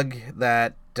slog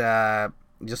that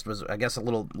just was, I guess, a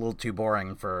little too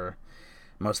boring for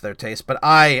most of their taste. But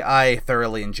I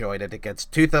thoroughly enjoyed it. It gets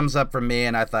 2 thumbs up from me,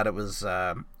 and I thought it was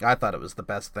the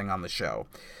best thing on the show.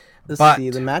 Let's see,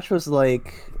 the match was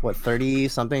like what, 30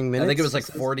 something minutes? I think it was like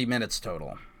 40 minutes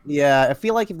total. Yeah, I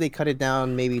feel like if they cut it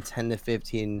down maybe 10 to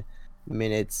 15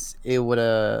 minutes, it would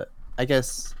have, I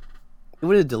guess, it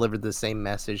would have delivered the same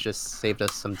message, just saved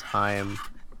us some time.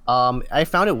 I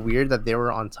found it weird that they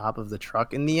were on top of the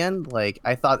truck in the end. Like,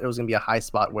 I thought it was gonna be a high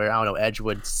spot where, I don't know, Edge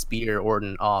would spear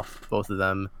Orton off, both of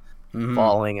them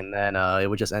falling, and then it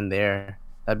would just end there.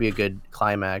 That'd be a good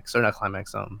climax, or not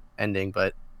climax, ending.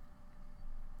 But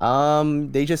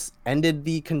they just ended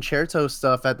the concerto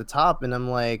stuff at the top, and I'm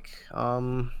like,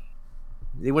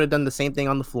 they would have done the same thing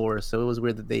on the floor. So it was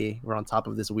weird that they were on top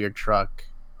of this weird truck.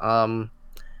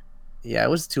 Yeah,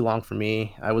 it was too long for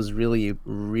me. I was really,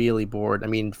 really bored. I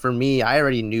mean, for me, I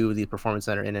already knew the Performance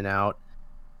Center in and out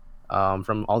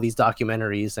from all these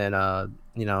documentaries and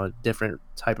different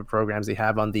type of programs they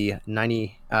have on the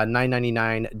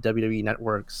 $9.99 WWE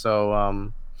network.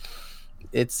 So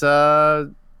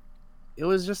it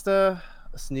was just a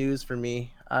snooze for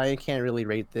me. I can't really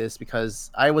rate this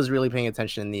because I was really paying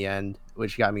attention in the end,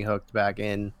 which got me hooked back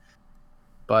in.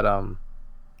 But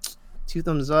 2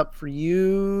 thumbs up for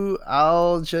you.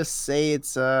 I'll just say it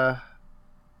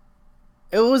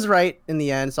was right in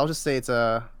the end, so I'll just say it's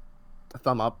a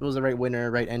thumb up. It was the right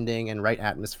winner, right ending, and right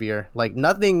atmosphere. Like,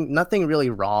 nothing really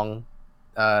wrong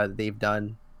they've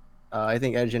done. I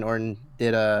think Edge and Orton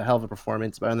did a hell of a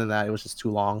performance, but other than that, it was just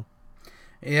too long.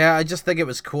 Yeah, I just think it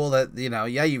was cool that,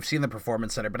 you've seen the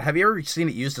Performance Center, but have you ever seen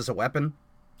it used as a weapon?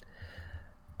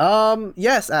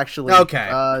 Yes, actually. Okay.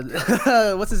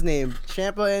 What's his name?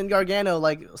 Ciampa and Gargano,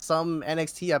 like some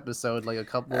NXT episode, like a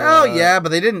couple. Oh yeah, but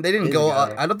they didn't go.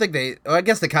 I don't think they. I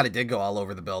guess they kind of did go all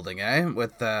over the building,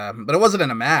 With but it wasn't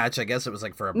in a match. I guess it was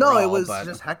like for a brawl. No, it was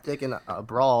just hectic in a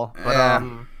brawl. But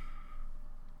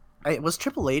was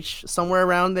Triple H somewhere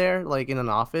around there, like in an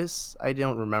office? I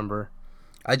don't remember.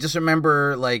 I just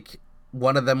remember like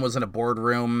one of them was in a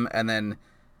boardroom, and then.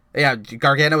 Yeah,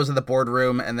 Gargano was in the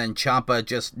boardroom, and then Ciampa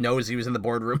just knows he was in the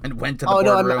boardroom and went to the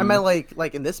boardroom. Oh no, I meant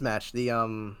like in this match, the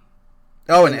and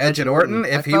Edge and Orton.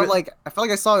 I felt like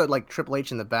I saw like Triple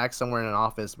H in the back somewhere in an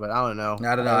office, but I don't know.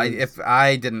 I don't know. If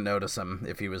I didn't notice him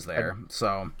if he was there,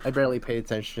 I barely paid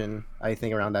attention. I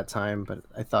think around that time, but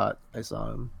I thought I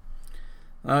saw him.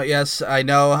 Yes, I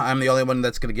know I'm the only one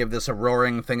that's going to give this a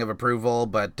roaring thing of approval,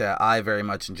 but I very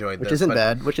much enjoyed this. Which isn't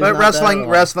bad. But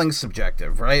wrestling's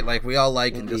subjective, right? Like, we all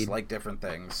like and dislike different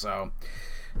things. So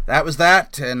that was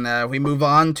that, and we move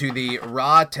on to the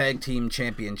Raw Tag Team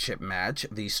Championship match.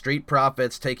 The Street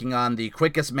Profits taking on the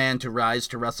quickest man to rise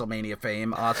to WrestleMania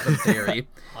fame, Austin Theory.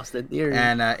 Austin Theory.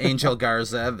 And Angel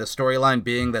Garza. The storyline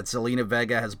being that Zelina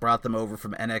Vega has brought them over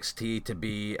from NXT to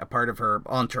be a part of her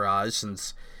entourage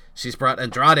since... She's brought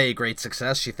Andrade great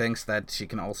success. She thinks that she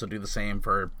can also do the same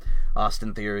for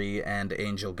Austin Theory and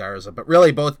Angel Garza. But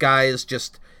really, both guys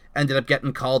just ended up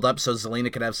getting called up so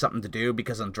Zelina could have something to do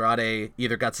because Andrade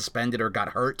either got suspended or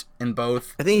got hurt in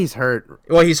both. I think he's hurt.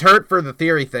 Well, he's hurt for the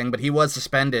Theory thing, but he was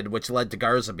suspended, which led to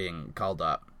Garza being called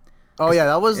up. Oh yeah,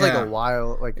 that was like a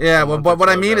while. But what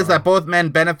I mean is that both men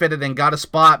benefited and got a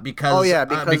spot because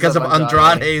of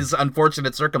Andrade's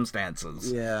unfortunate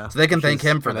circumstances. Yeah, so they can thank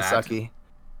him for that. Sucky.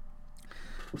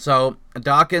 So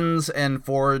Dawkins and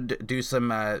Ford do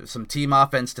some team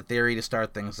offense to Theory to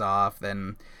start things off.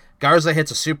 Then Garza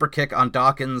hits a super kick on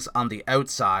Dawkins on the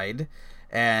outside,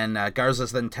 and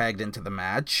Garza's then tagged into the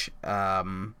match.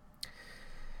 So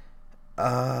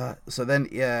then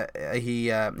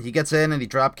he gets in and he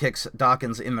drop kicks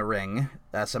Dawkins in the ring.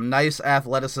 Some nice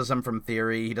athleticism from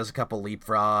Theory. He does a couple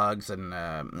leapfrogs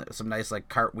and some nice like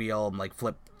cartwheel and like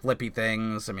flippy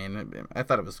things. I mean, I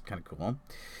thought it was kind of cool.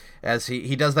 As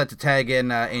he does that to tag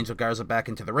in Angel Garza back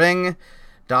into the ring.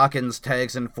 Dawkins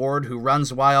tags in Ford, who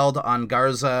runs wild on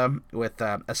Garza with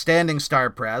a standing star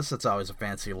press. That's always a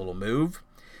fancy little move.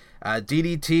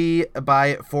 DDT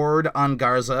by Ford on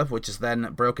Garza, which is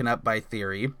then broken up by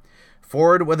Theory.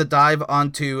 Ford with a dive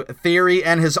onto Theory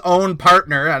and his own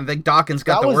partner. I think Dawkins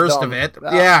got the worst of it.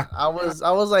 Yeah. I was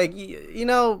like,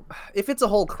 if it's a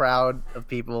whole crowd of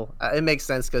people, it makes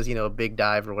sense because, a big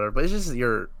dive or whatever. But it's just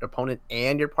your opponent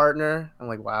and your partner. I'm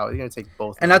like, wow, you're going to take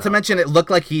both. And not to mention, it looked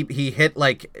like he hit,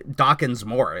 like, Dawkins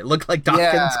more. It looked like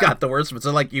Dawkins got the worst of it.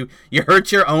 So, like, you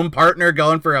hurt your own partner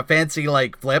going for a fancy,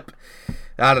 like, flip.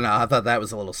 I don't know. I thought that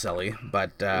was a little silly.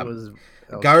 But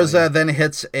Garza then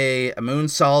hits a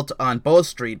moonsault on both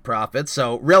Street Profits.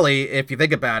 So really, if you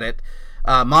think about it,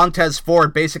 Montez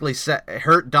Ford basically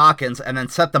hurt Dawkins and then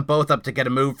set them both up to get a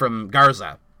move from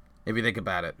Garza, if you think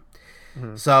about it.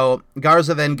 Mm-hmm. So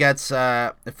Garza then gets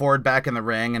Ford back in the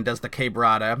ring and does the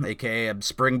quebrada, aka a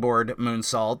springboard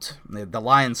moonsault, the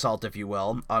lion salt, if you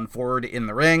will, on Ford in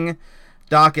the ring.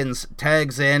 Dawkins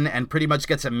tags in and pretty much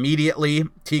gets immediately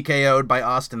TKO'd by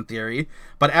Austin Theory.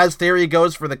 But as Theory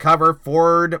goes for the cover,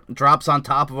 Ford drops on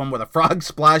top of him with a frog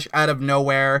splash out of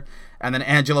nowhere. And then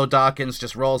Angelo Dawkins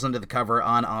just rolls into the cover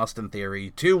on Austin Theory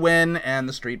to win, and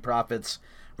the Street Profits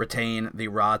retain the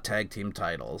Raw Tag Team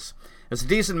titles. It was a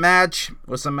decent match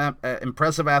with some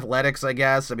impressive athletics, I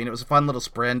guess. I mean, it was a fun little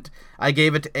sprint. I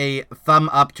gave it a thumb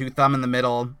up to thumb in the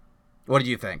middle. What did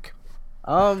you think?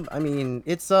 I mean,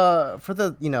 it's for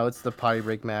the it's the potty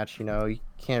break match. You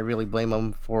can't really blame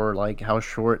them for like how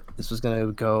short this was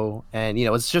gonna go, and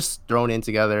it's just thrown in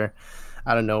together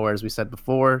out of nowhere, as we said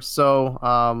before.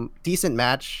 So, decent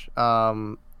match,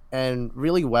 and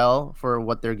really well for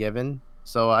what they're given.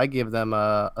 So I give them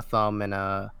a thumb and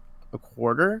a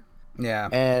quarter. Yeah.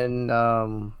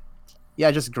 And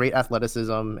yeah, just great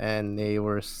athleticism, and they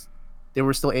were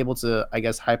still able to, I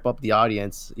guess, hype up the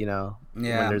audience, when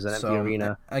there's an empty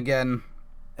arena. Again.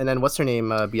 And then what's her name?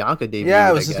 Bianca debuted. Yeah,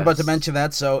 I was just about to mention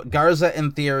that. So Garza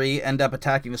and Theory end up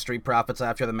attacking the Street Profits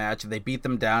after the match. They beat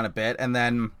them down a bit, and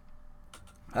then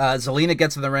Zelina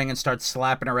gets in the ring and starts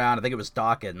slapping around. I think it was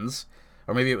Dawkins,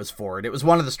 or maybe it was Ford. It was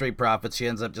one of the Street Profits. She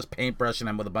ends up just paintbrushing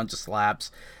him with a bunch of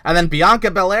slaps. And then Bianca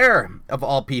Belair, of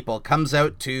all people, comes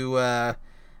out to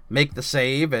make the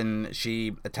save, and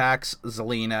she attacks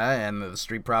Zelina, and the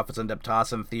Street Profits end up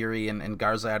tossing Theory and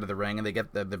Garza out of the ring, and they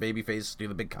get the babyface to do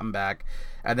the big comeback.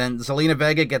 And then Zelina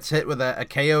Vega gets hit with a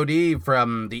KOD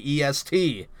from the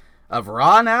EST of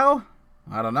Raw now?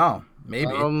 I don't know.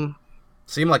 Maybe.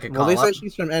 Seemed like a call. Well, they said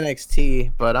she's from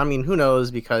NXT, but I mean, who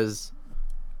knows? Because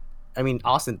I mean,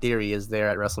 Austin Theory is there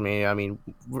at WrestleMania. I mean,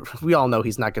 we all know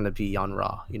he's not going to be on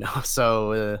Raw,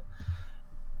 So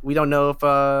we don't know if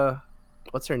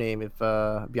what's her name? If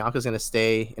Bianca's going to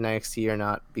stay in NXT or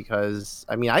not? Because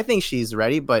I mean, I think she's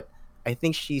ready, but I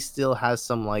think she still has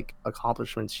some like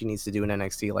accomplishments she needs to do in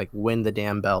NXT, like win the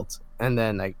damn belt, and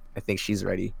then I think she's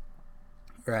ready.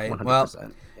 Right. 100%.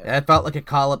 Well, yeah, it felt like a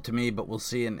call-up to me, but we'll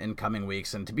see in coming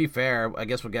weeks. And to be fair, I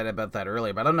guess we'll get about that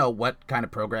earlier, but I don't know what kind of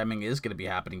programming is going to be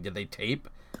happening. Did they tape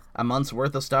a month's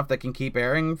worth of stuff that can keep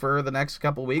airing for the next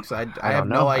couple weeks? I have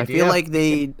no idea.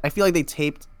 I feel like they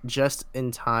taped just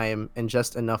in time and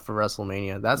just enough for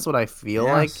WrestleMania. That's what I feel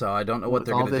like. So I don't know what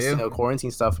they're going to do. Quarantine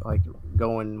stuff like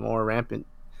going more rampant.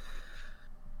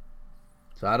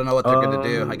 So I don't know what they're going to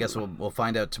do. I guess we'll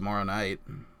find out tomorrow night.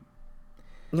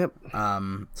 Yep.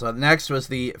 So next was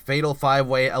the Fatal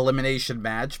 5-Way Elimination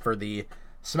match for the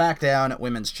SmackDown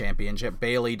Women's Championship.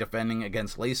 Bayley defending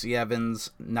against Lacey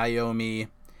Evans, Naomi,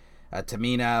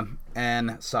 Tamina,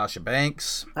 and Sasha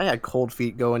Banks. I had cold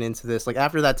feet going into this. Like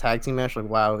after that tag team match, like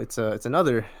wow, it's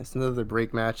another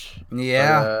break match.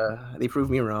 Yeah. But, they proved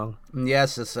me wrong.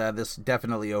 Yes, this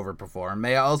definitely overperformed.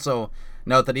 May I also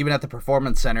note that even at the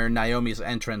Performance Center, Naomi's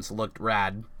entrance looked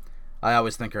rad. I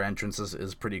always think her entrance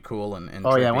is pretty cool and oh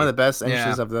trippy. Yeah, one of the best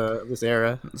entrances of this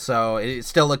era. So it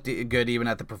still looked good even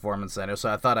at the Performance Center.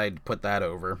 So I thought I'd put that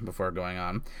over before going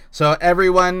on. So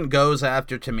everyone goes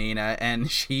after Tamina,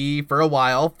 and she for a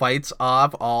while fights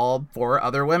off all 4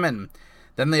 other women.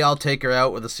 Then they all take her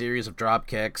out with a series of drop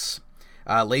kicks.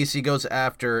 Lacey goes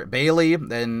after Bayley.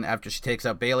 Then after she takes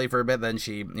out Bayley for a bit, then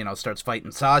she starts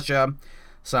fighting Sasha.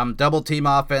 Some double team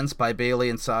offense by Bayley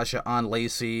and Sasha on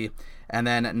Lacey. And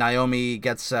then Naomi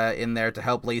gets in there to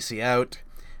help Lacey out.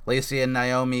 Lacey and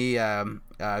Naomi kind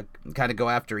of go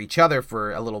after each other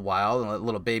for a little while, a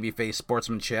little babyface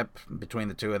sportsmanship between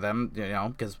the two of them,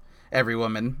 because every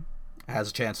woman has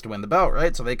a chance to win the belt,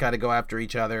 right? So they kind of go after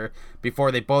each other before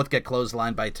they both get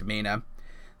clotheslined by Tamina.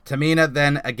 Tamina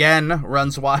then again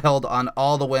runs wild on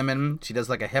all the women. She does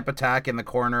like a hip attack in the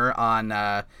corner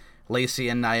on Lacey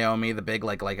and Naomi, the big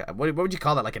like what would you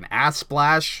call that? Like an ass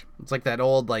splash? It's like that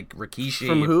old like Rikishi.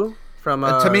 From who? From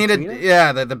Tamina?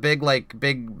 Yeah, the big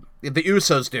the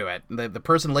Usos do it. The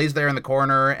person lays there in the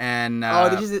corner and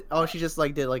she just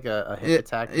like did like a hip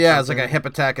attack. Yeah, it's like a hip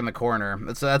attack in the corner.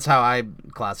 That's how I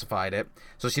classified it.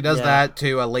 So she does that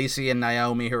to Lacey and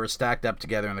Naomi, who are stacked up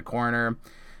together in the corner.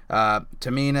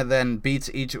 Tamina then beats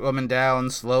each woman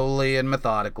down slowly and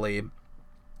methodically.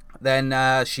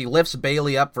 Then she lifts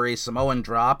Bayley up for a Samoan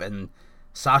drop, and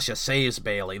Sasha saves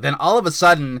Bayley. Then all of a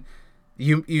sudden,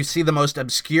 you see the most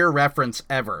obscure reference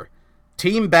ever.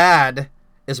 Team Bad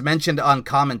is mentioned on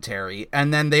commentary,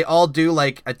 and then they all do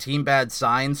like a Team Bad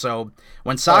sign. So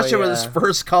when Sasha was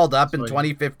first called up in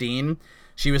 2015,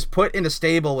 she was put in a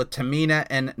stable with Tamina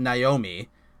and Naomi,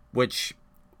 which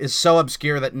is so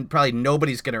obscure that probably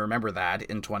nobody's going to remember that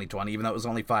in 2020, even though it was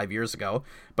only 5 years ago.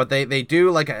 But they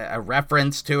do like a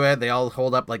reference to it. They all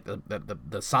hold up like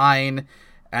the sign.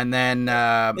 And then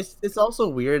it's also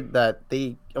weird that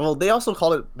they also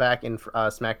called it back in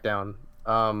SmackDown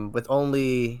with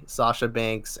only Sasha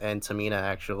Banks and Tamina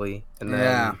actually, and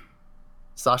then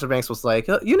Sasha Banks was like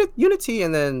Unity,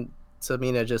 and then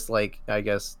Tamina just like I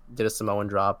guess did a Samoan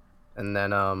drop, and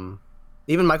then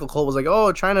even Michael Cole was like,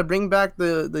 oh, trying to bring back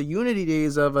the Unity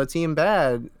days of Team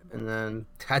Bad, and then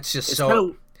that's just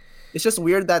it's just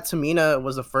weird that Tamina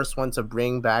was the first one to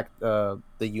bring back the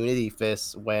Unity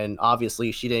Fist when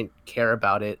obviously she didn't care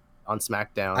about it on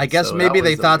SmackDown. I guess maybe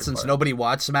they thought since nobody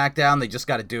watched SmackDown, they just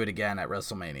got to do it again at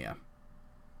WrestleMania.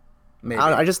 Maybe.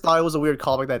 I just thought it was a weird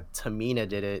callback that Tamina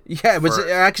did it. Yeah, it was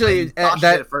actually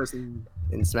that first in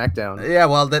SmackDown. Yeah,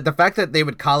 well, the fact that they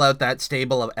would call out that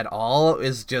stable at all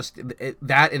is just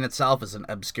that in itself is an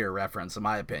obscure reference, in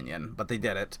my opinion. But they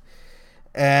did it.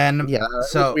 And yeah,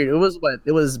 so it was weird.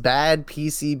 It was Bad,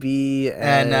 PCB,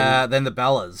 and then the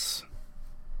Bellas.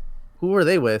 Who were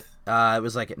they with? It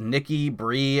was like Nikki,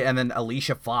 Brie, and then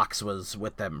Alicia Fox was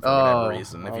with them for whatever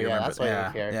reason. If you remember, that's why I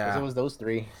didn't care. Because it was those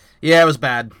three. Yeah, it was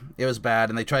bad. It was bad,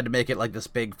 and they tried to make it like this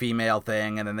big female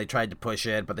thing, and then they tried to push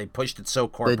it, but they pushed it so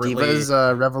corporately. The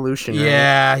Divas Revolution. Right?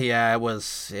 Yeah, it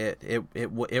was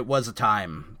it was a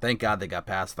time. Thank God they got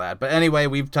past that. But anyway,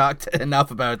 we've talked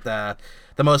enough about the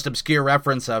most obscure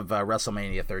reference of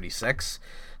WrestleMania 36.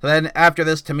 Then after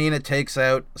this, Tamina takes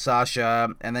out Sasha,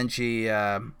 and then she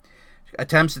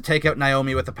attempts to take out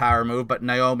Naomi with a power move, but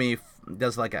Naomi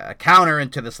does like a counter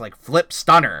into this like flip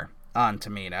stunner on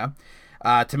Tamina.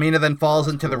 Tamina then falls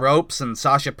into the ropes, and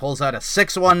Sasha pulls out a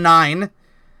 619.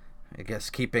 I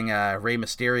guess keeping Rey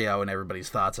Mysterio in everybody's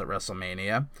thoughts at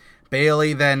WrestleMania.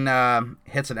 Bayley then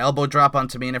hits an elbow drop on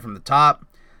Tamina from the top.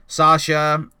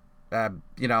 Sasha,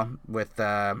 with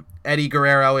Eddie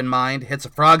Guerrero in mind, hits a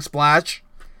frog splash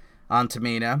on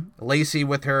Tamina. Lacey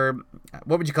with her,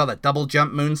 what would you call that, double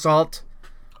jump moonsault?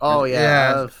 Oh,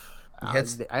 yeah.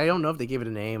 I don't know if they gave it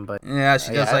a name, but yeah,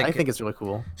 she does I think it's really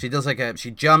cool. She does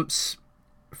she jumps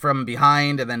from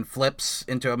behind and then flips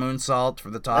into a moonsault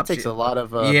from the top. That takes a lot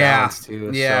of balance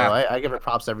too. Yeah, so I give her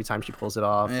props every time she pulls it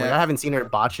off. Yeah. Like, I haven't seen her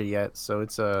botch it yet, so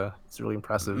it's really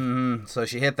impressive. Mm-hmm. So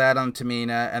she hit that on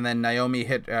Tamina, and then Naomi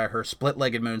hit her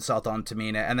split-legged moonsault on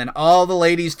Tamina, and then all the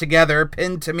ladies together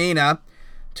pinned Tamina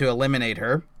to eliminate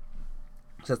her.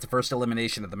 So that's the first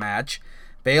elimination of the match.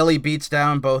 Bayley beats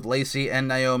down both Lacey and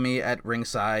Naomi at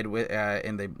ringside,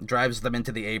 and drives them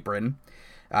into the apron.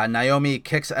 Naomi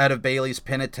kicks out of Bayley's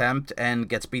pin attempt and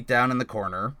gets beat down in the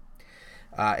corner.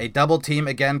 A double team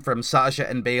again from Sasha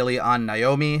and Bayley on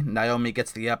Naomi. Naomi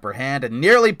gets the upper hand and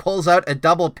nearly pulls out a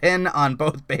double pin on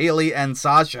both Bayley and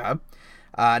Sasha.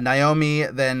 Naomi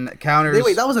then counters.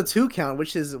 Wait, that was a 2 count,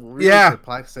 which is really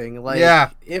perplexing.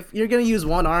 Like, if you're gonna use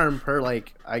one arm per,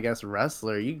 like, I guess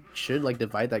wrestler, you should like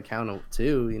divide that count of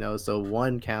 2. So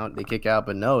 1 count they kick out,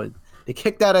 but no, they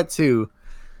kicked out at 2.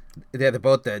 Yeah, they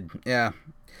both did. Yeah.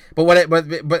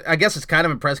 But I guess it's kind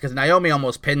of impressive because Naomi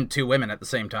almost pinned 2 women at the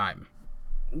same time.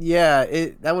 Yeah,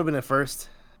 that would have been a first.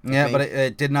 But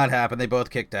it did not happen. They both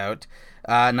kicked out.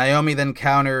 Naomi then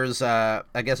counters, I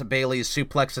guess, Bayley's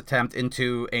suplex attempt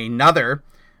into another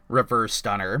reverse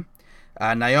stunner.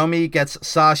 Naomi gets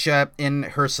Sasha in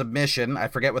her submission. I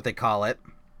forget what they call it.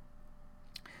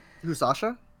 Who,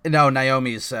 Sasha? No,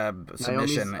 Naomi's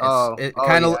submission. It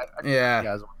kind of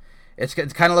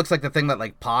looks like the thing that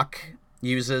like Pac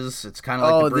uses. It's kind of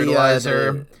like the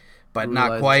brutalizer, but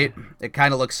not quite. It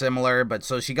kind of looks similar, but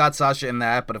so she got Sasha in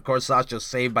that, but of course Sasha's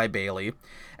saved by Bayley.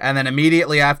 And then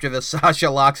immediately after this, Sasha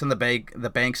locks in the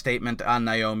bank statement on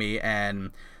Naomi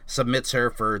and submits her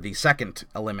for the second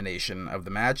elimination of the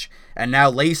match. And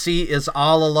now Lacey is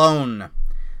all alone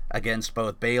against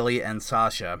both Bayley and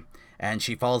Sasha, and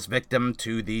she falls victim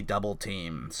to the double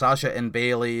team. Sasha and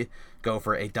Bayley go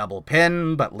for a double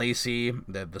pin, but Lacey,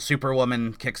 the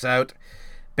superwoman, kicks out.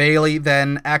 Bayley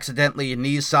then accidentally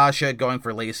knees Sasha, going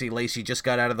for Lacey. Lacey just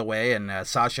got out of the way, and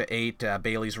Sasha ate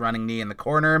Bayley's running knee in the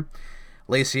corner.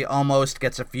 Lacey almost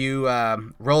gets a few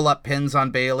roll-up pins on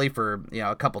Bayley for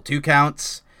a couple 2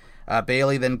 counts.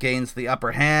 Bayley then gains the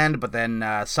upper hand, but then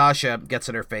Sasha gets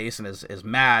in her face and is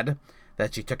mad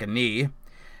that she took a knee.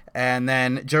 And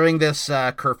then during this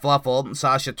kerfluffle,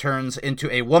 Sasha turns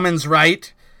into a woman's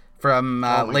right from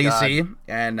Lacey,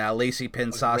 and Lacey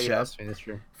pins Sasha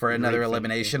for another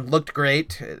elimination. Looked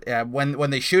great. When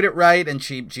they shoot it right and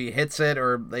she hits it,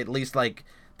 or at least like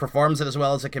performs it as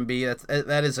well as it can be,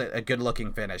 that is a good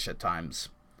looking finish at times,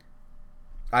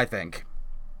 I think.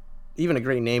 Even a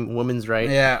great name, Women's Right.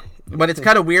 Yeah, but it's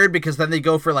kind of weird because then they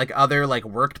go for like other like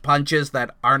worked punches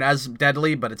that aren't as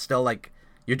deadly, but it's still like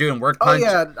you're doing work punch. Oh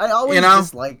yeah, I always you know?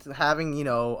 just liked having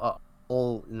a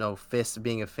full fist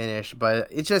being a finish, but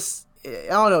it just I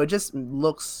don't know, it just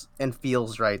looks and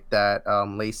feels right that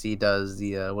Lacey does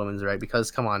the Women's Right, because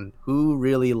come on, who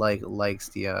really likes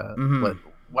the what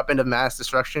weapon of mass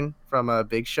destruction from a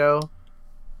Big Show?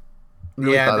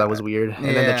 Really thought that was weird. And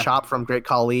then the chop from Great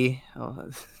Khali. Oh.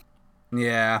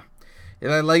 Yeah.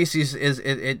 Lacey's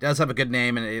it does have a good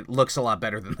name, and it looks a lot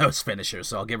better than those finishers,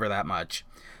 so I'll give her that much.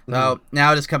 So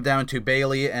now it has come down to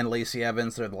Bayley and Lacey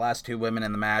Evans. They're the last two women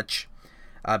in the match.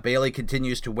 Bayley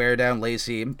continues to wear down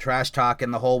Lacey, trash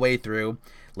talking the whole way through.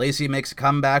 Lacey makes a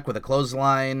comeback with a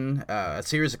clothesline, a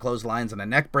series of clotheslines and a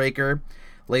neck breaker.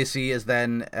 Lacey is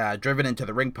then driven into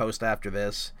the ring post after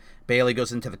this. Bayley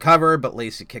goes into the cover, but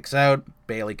Lacey kicks out.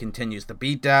 Bayley continues the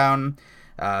beatdown.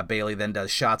 Bayley then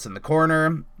does shots in the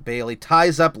corner. Bayley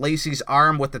ties up Lacey's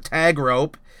arm with the tag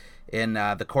rope in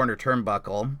the corner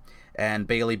turnbuckle, and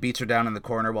Bayley beats her down in the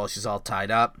corner while she's all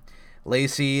tied up.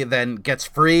 Lacey then gets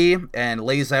free and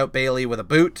lays out Bayley with a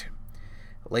boot.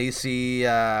 Lacey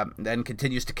then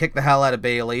continues to kick the hell out of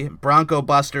Bayley. Bronco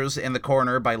Busters in the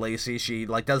corner by Lacey. She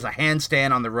does a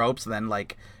handstand on the ropes, then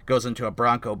goes into a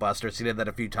Bronco Buster. She did that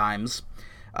a few times.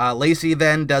 Lacey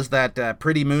then does that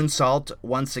pretty moonsault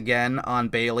once again on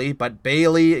Bayley, but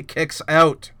Bayley kicks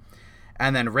out.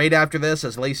 And then right after this,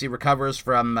 as Lacey recovers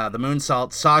from the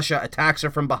moonsault, Sasha attacks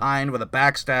her from behind with a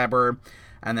backstabber,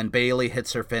 and then Bayley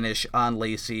hits her finish on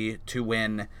Lacey to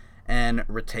win and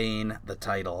retain the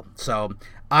title. So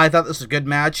I thought this was a good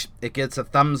match. It gets a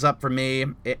thumbs up for me.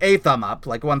 A thumb up,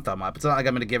 one thumb up. It's not like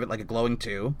I'm going to give it a glowing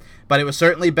 2, but it was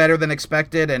certainly better than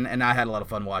expected, and I had a lot of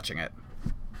fun watching it.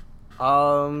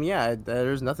 Yeah,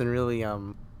 there's nothing really, I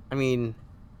mean,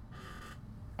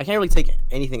 I can't really take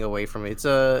anything away from it. It's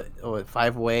a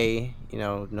 5-way,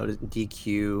 no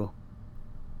DQ.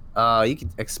 You could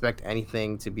expect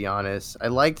anything, to be honest. I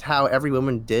liked how every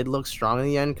woman did look strong in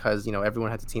the end, because,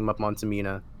 everyone had to team up on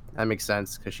Tamina. That makes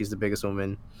sense, because she's the biggest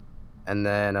woman. And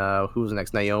then, who was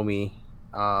next? Naomi.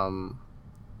 And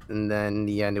then in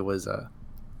the end, it was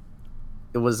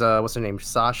what's her name?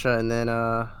 Sasha, and then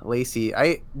Lacey.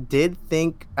 I did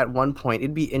think at one point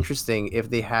it'd be interesting if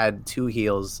they had two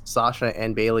heels, Sasha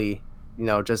and Bayley,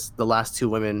 just the last two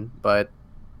women, but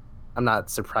I'm not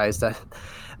surprised that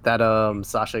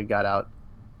Sasha got out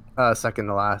second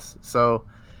to last. So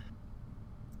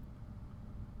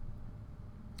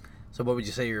what would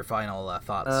you say your final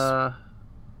thoughts?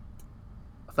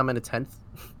 I'm in a 10th.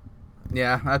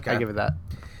 Yeah, okay. I give it that.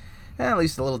 At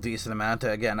least a little decent amount.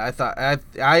 Again, I thought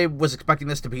I was expecting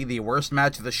this to be the worst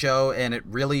match of the show, and it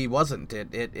really wasn't.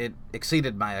 It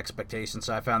exceeded my expectations,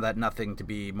 so I found that nothing to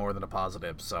be more than a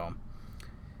positive. So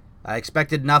I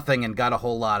expected nothing and got a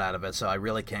whole lot out of it, so I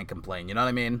really can't complain. You know what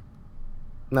I mean?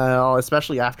 No,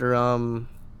 especially after all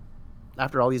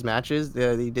these matches,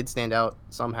 they did stand out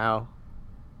somehow.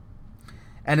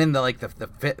 And in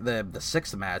the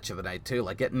sixth match of the night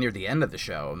too, getting near the end of the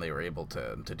show, and they were able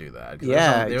to do that.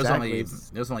 Yeah, there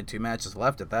was only 2 matches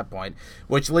left at that point,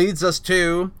 which leads us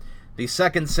to the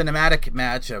second cinematic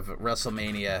match of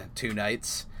WrestleMania 2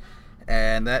 nights,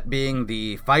 and that being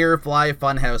the Firefly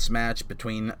Funhouse match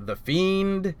between The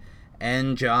Fiend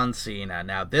and John Cena.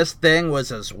 Now, this thing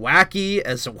was as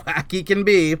wacky can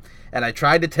be, and I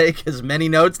tried to take as many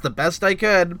notes the best I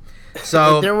could.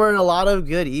 So there were a lot of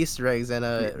good Easter eggs, and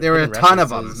there were a ton of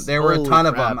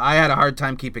them. I had a hard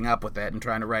time keeping up with it and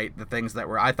trying to write the things that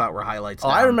I thought were highlights.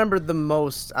 I remember the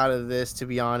most out of this, to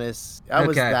be honest. I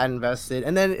was that invested,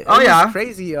 and then it was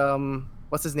crazy.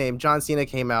 What's his name? John Cena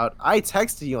came out. I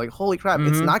texted you holy crap!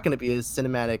 Mm-hmm. It's not going to be a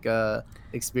cinematic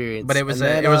experience. But it was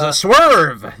a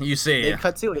swerve. You see, they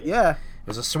cut to it. Yeah. It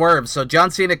was a swerve. So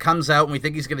John Cena comes out, and we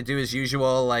think he's going to do his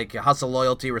usual hustle,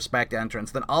 loyalty, respect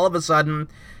entrance. Then all of a sudden,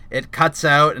 it cuts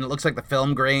out, and it looks like the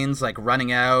film grain's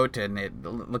running out, and it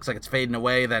looks like it's fading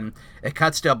away. Then it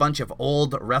cuts to a bunch of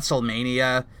old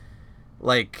WrestleMania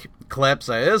clips.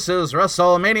 This is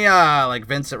WrestleMania,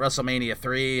 Vince at WrestleMania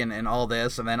 3, and all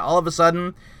this. And then all of a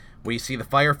sudden, we see the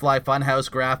Firefly Funhouse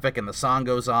graphic, and the song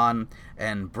goes on,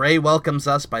 and Bray welcomes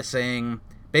us by saying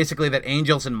basically that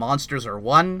angels and monsters are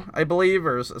one, I believe,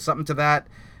 or something to that.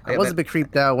 I was a bit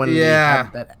creeped out when they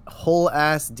had that whole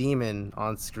ass demon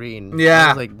on screen.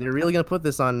 Yeah, I was they're really gonna put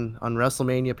this on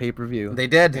WrestleMania pay-per-view. They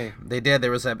did. They did.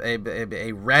 There was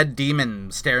a red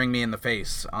demon staring me in the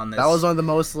face on this. That was one of the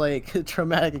most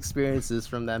traumatic experiences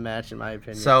from that match, in my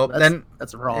opinion. So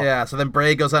that's wrong. Yeah. So then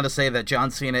Bray goes on to say that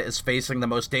John Cena is facing the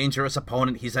most dangerous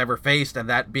opponent he's ever faced, and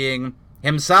that being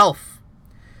himself.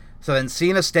 So then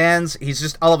Cena stands. He's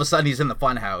just all of a sudden he's in the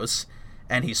funhouse,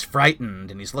 and he's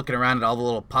frightened, and he's looking around at all the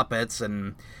little puppets,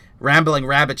 and Rambling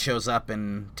Rabbit shows up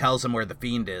and tells him where the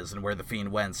Fiend is and where the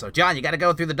Fiend went. So, John, you got to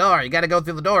go through the door. You got to go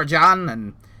through the door, John.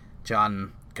 And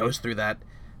John goes through that.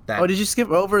 Oh, did you skip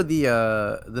over the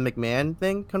McMahon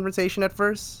thing conversation at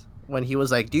first? When he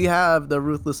was like, "Do you have the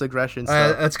ruthless aggression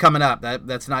stuff?" That's coming up.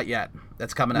 That's not yet.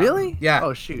 That's coming up. Really? Yeah.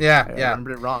 Oh shoot. Yeah, I yeah.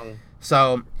 remembered it wrong.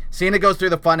 So Cena goes through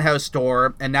the funhouse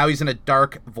door, and now he's in a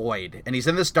dark void. And he's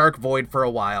in this dark void for a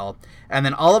while. And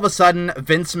then all of a sudden,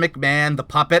 Vince McMahon, the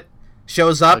puppet,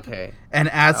 shows up and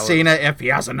asks Cena if he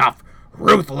has enough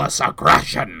ruthless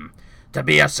aggression to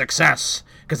be a success.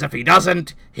 Because if he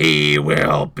doesn't, he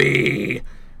will be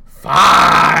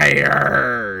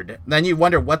fired. Then you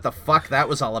wonder what the fuck that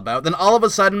was all about. Then all of a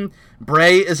sudden,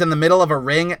 Bray is in the middle of a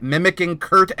ring mimicking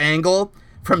Kurt Angle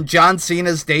from John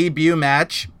Cena's debut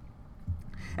match.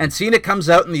 And Cena comes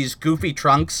out in these goofy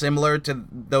trunks similar to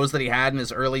those that he had in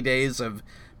his early days of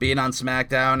being on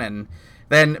SmackDown. And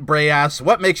then Bray asks,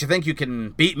 "What makes you think you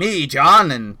can beat me,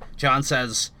 John?" And John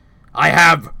says, "I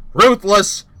have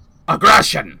ruthless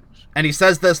aggression." And he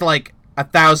says this like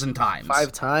 1,000 times.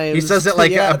 5 times. He says it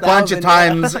like a bunch of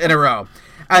times in a row.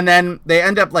 And then they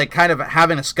end up like kind of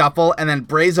having a scuffle, and then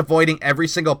Bray's avoiding every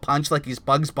single punch like he's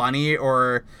Bugs Bunny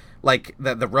or like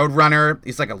the Roadrunner.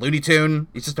 He's like a Looney Tune.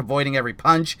 He's just avoiding every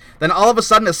punch. Then all of a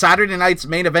sudden a Saturday Night's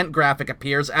Main Event graphic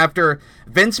appears after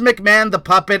Vince McMahon, the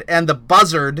puppet, and the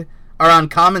Buzzard are on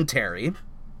commentary.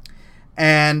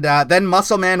 And then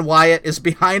Muscle Man Wyatt is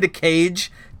behind a cage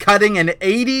cutting an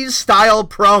 80s style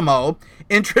promo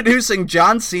introducing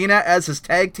John Cena as his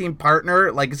tag team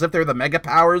partner, like as if they're the Mega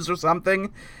Powers or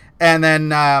something. And then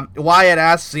Wyatt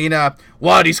asks Cena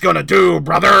what he's gonna do,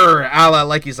 brother, a la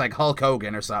like he's like Hulk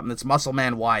Hogan or something. It's Muscle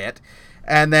Man Wyatt.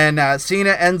 And then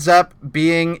Cena ends up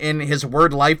being in his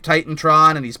Word Life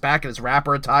Titantron, and he's back in his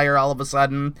rapper attire all of a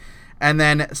sudden. And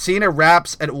then Cena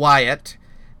raps at Wyatt,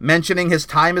 mentioning his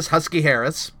time as Husky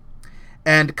Harris,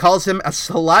 and calls him a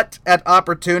slut at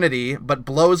opportunity, but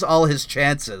blows all his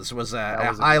chances. Was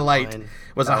a highlight.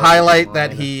 Was a highlight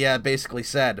that he basically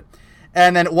said.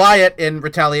 And then Wyatt, in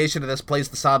retaliation to this, plays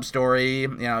the sob story.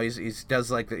 You know, he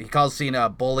does like he calls Cena a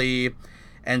bully,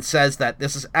 and says that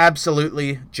this is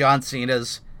absolutely John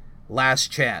Cena's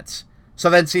last chance. So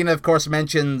then Cena, of course,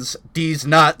 mentions D's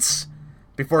nuts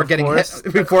before getting hit.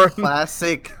 Before a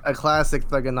classic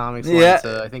Thugonomics line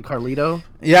to, I think, Carlito.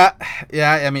 Yeah.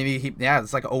 I mean,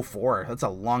 it's like 04. That's a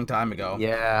long time ago.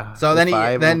 Yeah. So then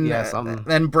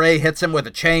then Bray hits him with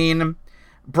a chain.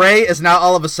 Bray is now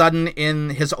all of a sudden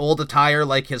in his old attire,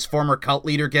 like his former cult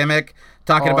leader gimmick.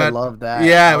 Talking about, I love that.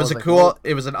 Yeah, it was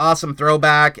it was an awesome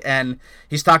throwback, and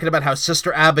he's talking about how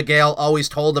Sister Abigail always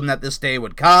told him that this day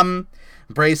would come.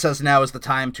 Bray says now is the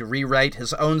time to rewrite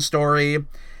his own story,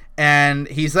 and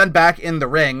he's then back in the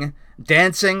ring,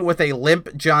 dancing with a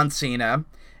limp John Cena,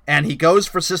 and he goes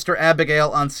for Sister Abigail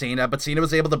on Cena, but Cena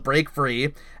was able to break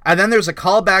free, and then there's a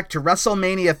callback to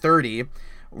WrestleMania 30,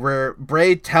 where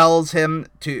Bray tells John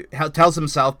to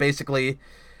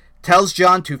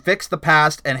fix the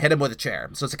past and hit him with a chair.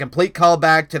 So it's a complete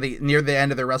callback to near the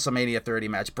end of the WrestleMania 30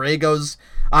 match. Bray goes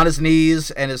on his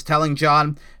knees and is telling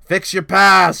John, "Fix your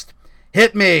past,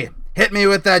 hit me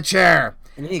with that chair."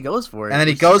 And then he goes for it. And then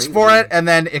he goes for it, and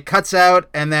then it cuts out,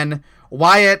 and then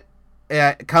Wyatt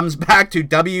comes back to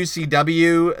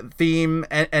WCW theme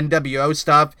and NWO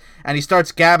stuff, and he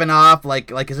starts gabbing off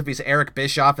like as if he's Eric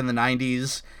Bischoff in the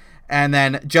 90s. And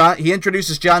then he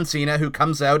introduces John Cena, who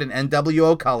comes out in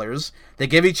NWO colors. They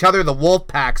give each other the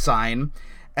Wolfpack sign,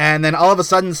 and then all of a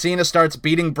sudden Cena starts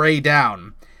beating Bray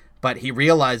down, but he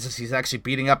realizes he's actually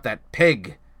beating up that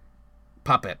pig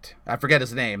puppet. I forget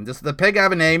his name. Does the pig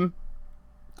have a name?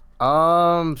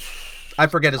 I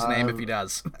forget his name if he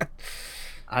does.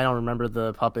 I don't remember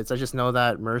the puppets. I just know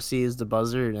that Mercy is the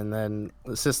Buzzard, and then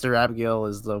Sister Abigail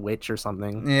is the witch or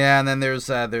something. Yeah, and then there's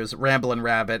Ramblin'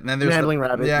 Rabbit, and then there's Rambling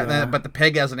Rabbit. Yeah, but the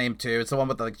pig has a name too. It's the one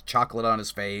with the chocolate on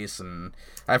his face, and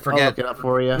I forget. I'll look it up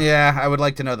for you. Yeah, I would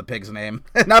like to know the pig's name.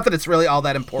 Not that it's really all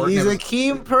that important. He's a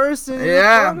key person.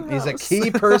 He's a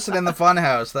key person in the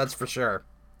Funhouse. That's for sure.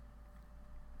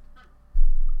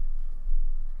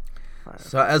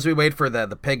 So as we wait for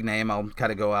the pig name, I'll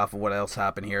kind of go off of what else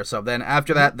happened here. So then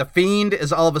after that, the Fiend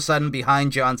is all of a sudden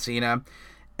behind John Cena,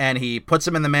 and he puts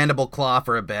him in the mandible claw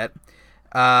for a bit.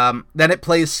 Then it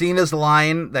plays Cena's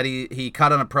line that he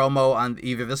cut on a promo on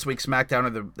either this week's SmackDown or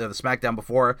the SmackDown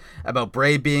before about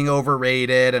Bray being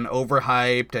overrated and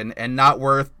overhyped and not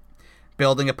worth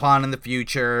building upon in the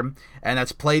future. And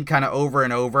that's played kind of over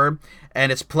and over.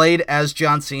 And it's played as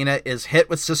John Cena is hit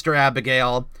with Sister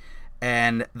Abigail,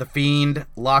 and the Fiend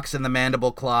locks in the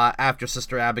Mandible Claw after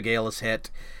Sister Abigail is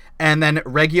hit. And then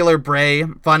regular Bray,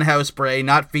 Funhouse Bray,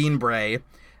 not Fiend Bray,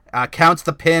 counts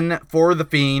the pin for the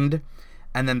Fiend,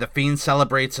 and then the Fiend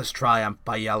celebrates his triumph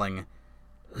by yelling,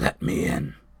 "Let me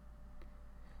in."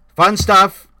 Fun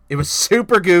stuff. It was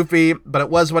super goofy, but it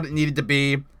was what it needed to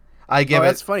be. I give it.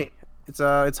 That's funny.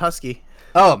 It's Husky.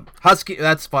 Oh, Husky.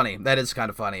 That's funny. That is kind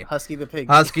of funny. Husky the pig.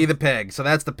 Husky the pig. So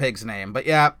that's the pig's name. But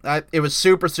yeah, it was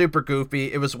super, super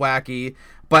goofy. It was wacky.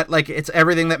 But like, it's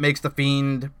everything that makes the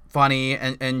Fiend funny.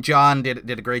 And John did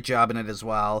a great job in it as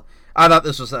well. I thought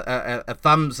this was a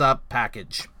thumbs up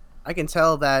package. I can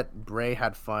tell that Bray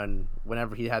had fun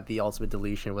whenever he had the Ultimate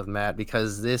Deletion with Matt,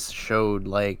 because this showed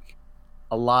like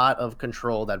a lot of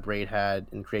control that Bray had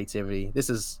in creativity.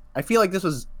 I feel like this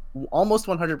was almost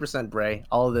 100% Bray.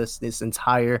 All of this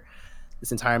entire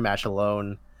match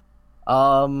alone.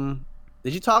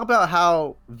 Did you talk about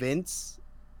how Vince,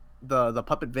 the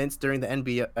puppet Vince, during the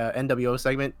NWO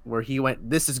segment where he went,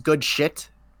 "This is good shit"?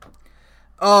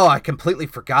 Oh, I completely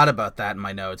forgot about that in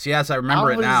my notes. Yes, I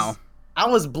remember it now. I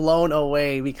was blown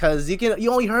away because you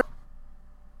only heard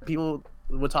people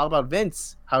would talk about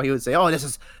Vince, how he would say, "Oh,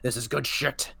 this is good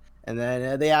shit," and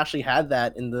then they actually had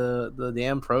that in the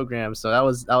damn program. So that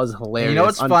was hilarious. You know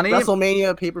what's funny?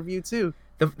 WrestleMania pay-per-view too.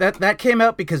 That came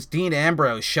out because Dean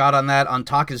Ambrose shot on that on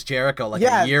Talk Is Jericho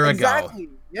a year ago.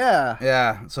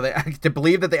 Yeah. So to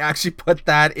believe that they actually put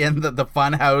that in the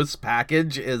Funhouse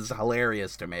package is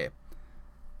hilarious to me.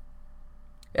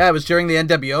 Yeah, it was during the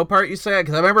NWO part, you say?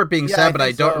 Because I remember it being said, but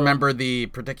I don't remember the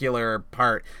particular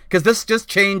part. Because this just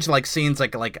changed scenes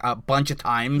like a bunch of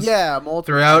times. Yeah,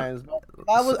 multiple times.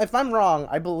 If I'm wrong,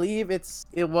 I believe it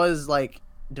was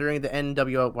during the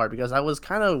NWO part, because I was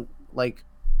kind of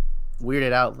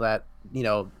weirded out that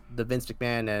the Vince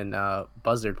McMahon and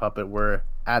Buzzard puppet were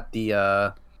at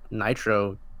the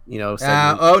Nitro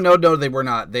segment. No, they were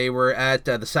not. They were at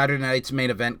the Saturday Night's Main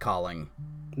Event calling.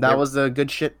 That was the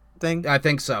good shit thing? I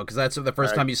think so, because that's the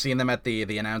first time you've seen them at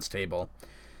the announce table.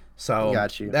 So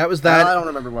got you. That was that. I don't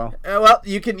remember well. Well,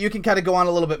 you can kind of go on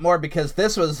a little bit more, because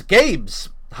this was Gabe's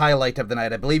highlight of the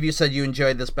night. I believe you said you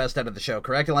enjoyed this best out of the show,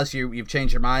 correct? Unless you've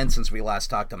changed your mind since we last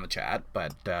talked on the chat.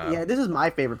 But yeah, this is my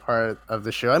favorite part of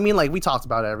the show. I mean, we talked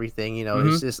about everything.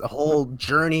 It's just a whole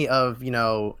journey of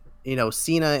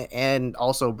Cena and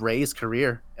also Bray's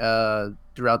career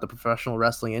throughout the professional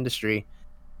wrestling industry.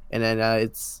 And then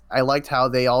I liked how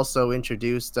they also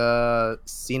introduced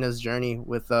Cena's journey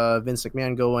with Vince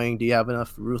McMahon going, "Do you have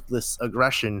enough ruthless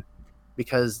aggression?"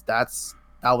 Because that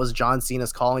was John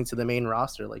Cena's calling to the main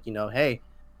roster. Hey,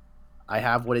 I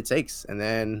have what it takes. And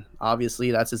then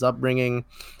obviously that's his upbringing.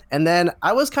 And then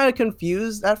I was kind of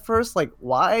confused at first,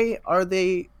 why are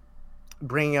they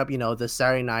bringing up, the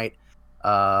Saturday Night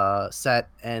set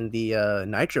and the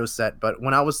Nitro set? But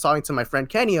when I was talking to my friend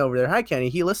Kenny over there, hi Kenny,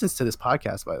 he listens to this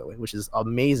podcast, by the way, which is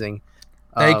amazing.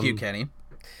 Thank you, Kenny.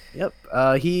 Yep.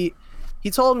 He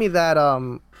told me that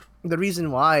the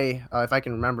reason why, if I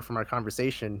can remember from our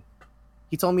conversation,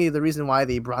 he told me the reason why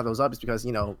they brought those up is because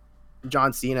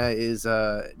John Cena is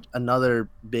another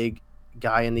big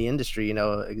guy in the industry.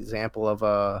 Example of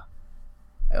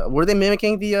were they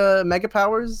mimicking the Mega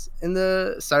Powers in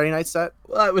the Saturday Night set?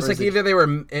 Well, it was either they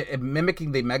were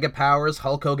mimicking the Mega Powers,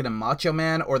 Hulk Hogan and Macho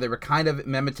Man, or they were kind of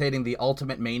imitating the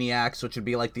Ultimate Maniacs, which would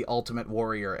be like the Ultimate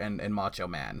Warrior and Macho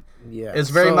Man. Yeah,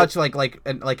 it's very much like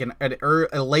a late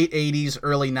 '80s,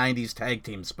 early '90s tag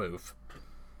team spoof.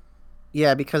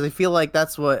 Yeah, because I feel like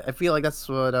that's what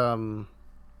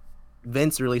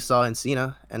Vince really saw in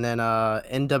Cena, and then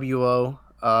NWO.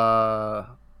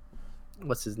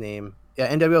 What's his name?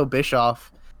 Yeah, NWO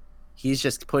Bischoff, he's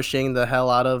just pushing the hell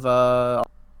out of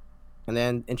and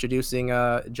then introducing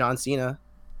John Cena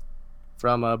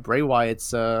from Bray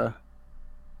Wyatt's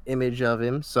image of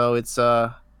him. So it's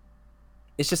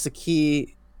just a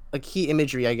key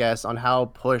imagery, I guess, on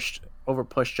how over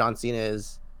pushed John Cena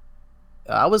is.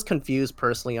 I was confused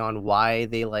personally on why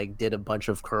they did a bunch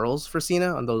of curls for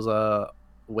Cena on those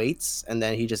weights, and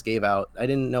then he just gave out. I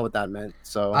didn't know what that meant.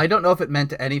 So I don't know if it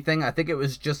meant anything. I think it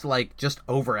was just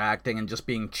overacting and just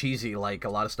being cheesy, like a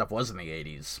lot of stuff was in the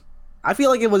 80s. I feel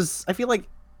like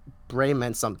Bray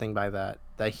meant something by that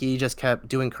he just kept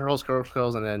doing curls,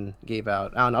 and then gave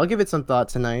out. I don't know. I'll give it some thought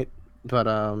tonight, but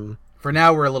for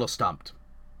now we're a little stumped.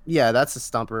 Yeah, that's a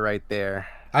stumper right there.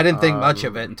 I didn't think much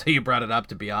of it until you brought it up,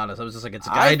 to be honest. I was just like, it's a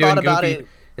guy doing goofy.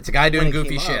 It's a guy doing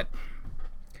goofy shit.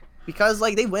 Because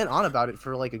they went on about it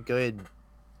for a good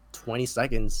 20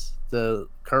 seconds. The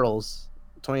curls,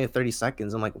 20 to 30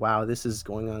 seconds. I'm like, wow, this is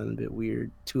going on a bit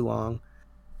weird. Too long.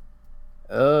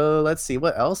 Let's see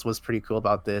what else was pretty cool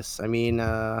about this. I mean,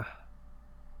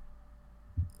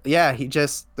 Yeah,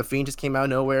 the Fiend just came out of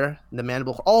nowhere. The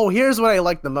mandible. Oh, here's what I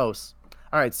like the most.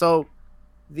 All right, so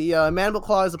the mandible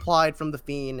claw is applied from the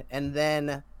Fiend, and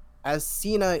then as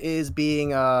Cena is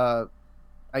being, I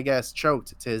guess,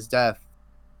 choked to his death,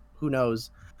 who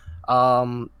knows?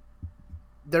 Um,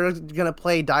 they're gonna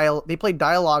play They played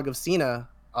dialogue of Cena,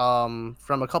 from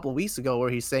a couple weeks ago, where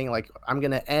he's saying like, "I'm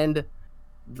gonna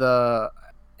the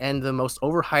end the most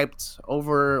overhyped,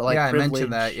 Yeah, I privilege."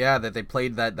 mentioned that. Yeah, that they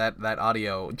played that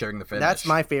audio during the finish. That's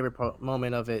my favorite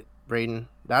moment of it, Braden.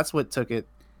 That's what took it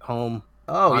home.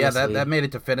 Oh honestly. yeah, that made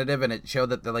it definitive, and it showed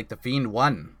that the Fiend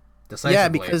won decisively. Yeah,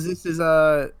 because this is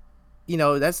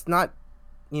that's not,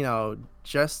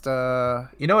 just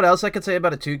You know what else I could say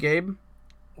about it too, Gabe?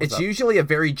 It's usually a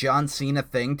very John Cena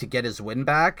thing to get his win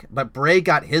back, but Bray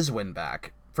got his win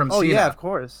back from Cena. Oh yeah, of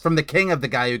course. From the king of the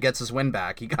guy who gets his win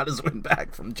back. He got his win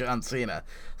back from John Cena.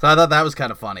 So I thought that was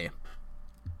kind of funny.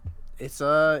 It's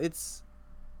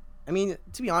I mean,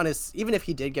 to be honest, even if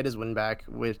he did get his win back,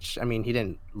 which, I mean, he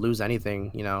didn't lose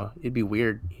anything, it'd be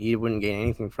weird. He wouldn't gain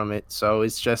anything from it. So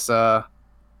it's just a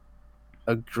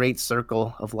great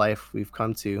circle of life we've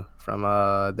come to from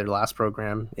their last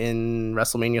program in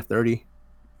WrestleMania 30.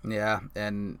 Yeah,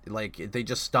 and like they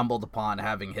just stumbled upon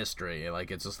having history. Like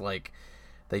it's just like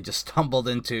they just stumbled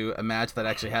into a match that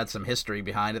actually had some history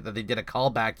behind it, that they did a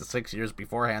callback to 6 years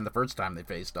beforehand the first time they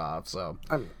faced off. So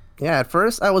yeah, at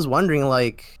first I was wondering,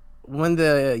 like, when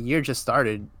the year just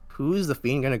started, who's the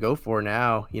Fiend gonna go for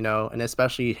now? And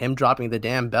especially him dropping the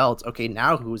damn belt. Okay,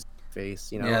 now who's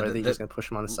face? Are they just gonna push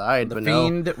him on the side? The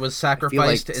Fiend was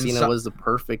sacrificed. I feel like Cena was the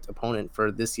perfect opponent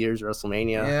for this year's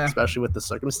WrestleMania, especially with the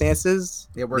circumstances.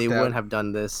 It worked they out. Wouldn't have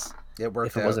done this if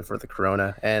it wasn't for the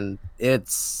Corona, and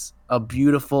it's a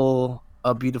beautiful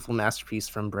masterpiece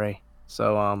from Bray.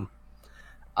 So,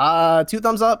 2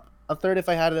 thumbs up, a third if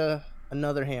I had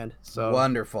another hand. So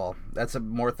wonderful. That's a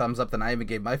more thumbs up than I even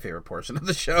gave my favorite portion of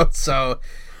the show. So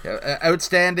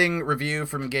outstanding review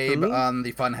from Gabe on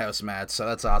the Funhouse match. So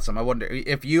that's awesome. I wonder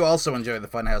if you also enjoy the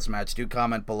Funhouse match. Do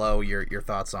comment below your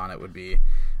thoughts on it. Would be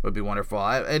wonderful.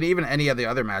 And even any of the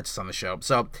other matches on the show.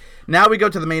 So now we go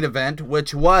to the main event,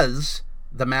 which was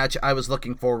the match I was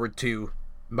looking forward to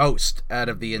most out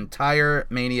of the entire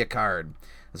Mania card.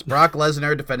 It's Brock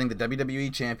Lesnar defending the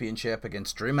WWE Championship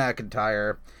against Drew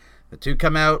McIntyre. The two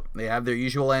come out, they have their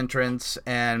usual entrance,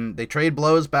 and they trade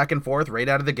blows back and forth right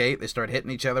out of the gate. They start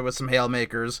hitting each other with some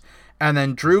Haymakers, and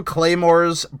then Drew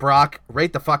claymores Brock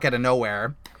right the fuck out of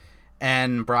nowhere,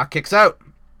 and Brock kicks out.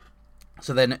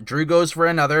 So then Drew goes for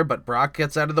another, but Brock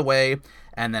gets out of the way,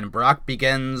 and then Brock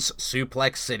begins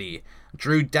Suplex City.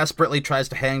 Drew desperately tries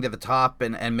to hang to the top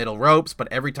and middle ropes,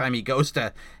 but every time he goes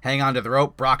to hang onto the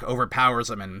rope, Brock overpowers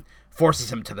him and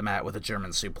forces him to the mat with a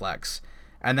German suplex.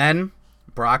 And then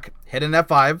Brock hit an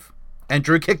F5, and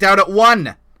Drew kicked out at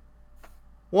 1.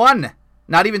 1,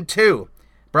 not even 2.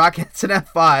 Brock hits an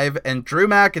F5, and Drew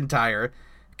McIntyre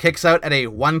kicks out at a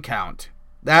 1 count.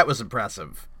 That was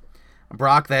impressive.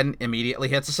 Brock then immediately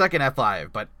hits a second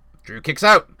F5, but Drew kicks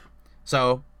out.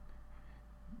 So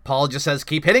Paul just says,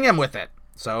 keep hitting him with it.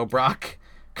 So Brock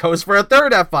goes for a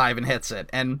third F5 and hits it,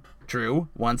 and Drew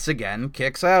once again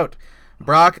kicks out.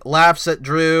 Brock laughs at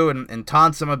Drew and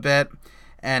taunts him a bit,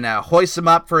 and hoists him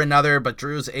up for another, but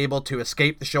Drew's able to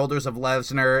escape the shoulders of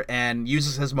Lesnar and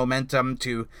uses his momentum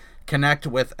to connect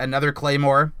with another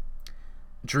Claymore.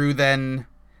 Drew then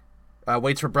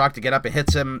waits for Brock to get up and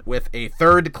hits him with a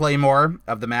third Claymore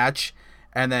of the match,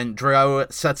 and then Drew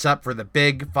sets up for the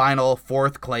big final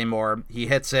 4th Claymore. He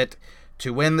hits it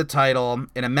to win the title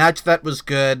in a match that was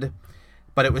good,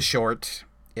 but it was short.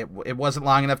 It wasn't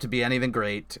long enough to be anything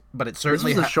great, but it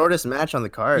certainly... This was the shortest match on the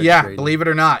card. Yeah, Brady. Believe it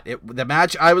or not. The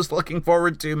match I was looking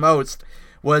forward to most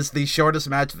was the shortest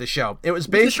match of the show. It was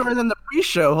basically... shorter than the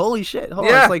pre-show. Holy shit. Hold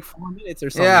on, it's like 4 minutes or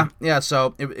something. Yeah,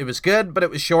 so it was good, but it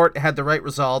was short. It had the right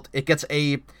result. It gets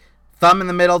a thumb in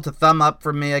the middle to thumb up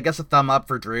from me. I guess a thumb up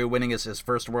for Drew winning his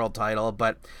first world title,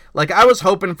 but like I was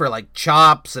hoping for like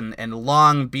chops and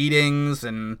long beatings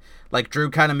and like Drew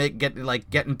kind of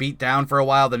getting beat down for a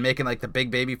while, then making like the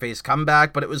big babyface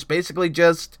comeback, but it was basically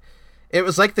just, it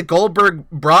was like the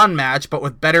Goldberg-Braun match, but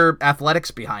with better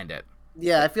athletics behind it.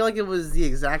 Yeah, I feel like it was the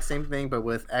exact same thing, but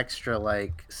with extra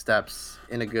like steps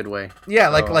in a good way.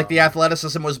 Yeah, so, like the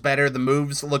athleticism was better, the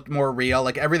moves looked more real,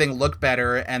 like everything looked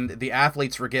better, and the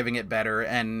athletes were giving it better,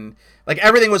 and like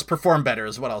everything was performed better,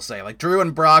 is what I'll say. Like Drew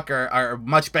and Brock are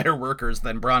much better workers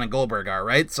than Braun and Goldberg are,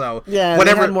 right? So yeah,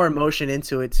 whatever, they had more emotion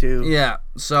into it too. Yeah,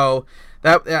 so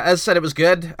that, as I said, it was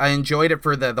good. I enjoyed it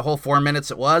for the whole 4 minutes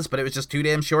it was, but it was just too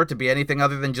damn short to be anything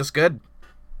other than just good.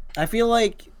 I feel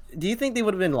like. Do you think they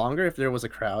would have been longer if there was a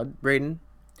crowd, Braden?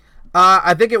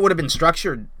 I think it would have been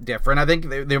structured different. I think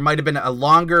there might have been a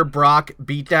longer Brock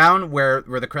beatdown where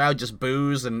the crowd just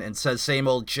boos and says same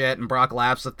old shit, and Brock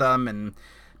laughs at them and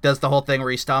does the whole thing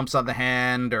where he stomps on the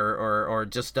hand or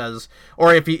just does,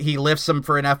 or if he lifts him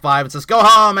for an F5 and says go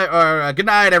home or good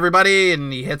night everybody,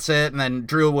 and he hits it, and then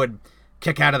Drew would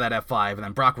kick out of that F5, and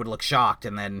then Brock would look shocked,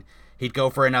 and then he'd go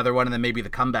for another one, and then maybe the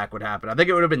comeback would happen. I think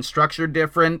it would have been structured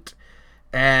different,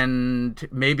 and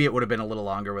maybe it would have been a little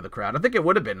longer with a crowd. I think it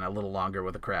would have been a little longer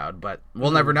with a crowd, but we'll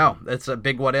never know. It's a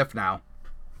big what if now.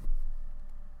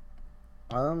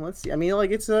 Let's see. I mean,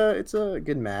 like, it's a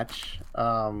good match.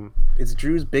 It's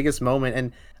Drew's biggest moment,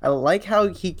 and I like how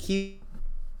he keeps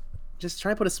just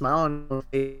trying to put a smile on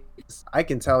his face. I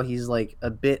can tell he's like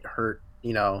a bit hurt.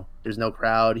 You know, there's no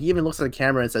crowd. He even looks at the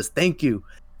camera and says, "Thank you,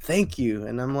 thank you."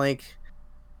 And I'm like,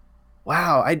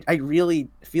 wow, I really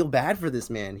feel bad for this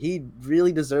man. He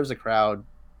really deserves a crowd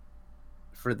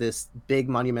for this big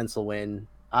monumental win.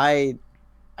 I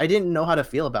didn't know how to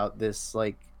feel about this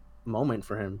like moment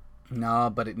for him.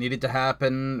 No, but it needed to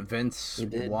happen. Vince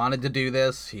wanted to do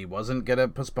this. He wasn't gonna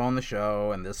postpone the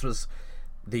show, and this was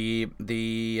the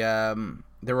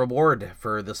reward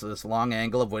for this long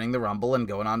angle of winning the Rumble and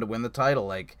going on to win the title.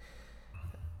 Like,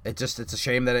 it's a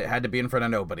shame that it had to be in front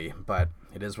of nobody, but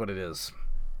it is what it is.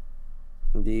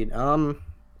 Indeed.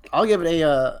 I'll give it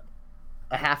a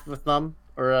half of a thumb,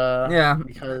 or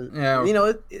because you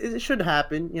know it should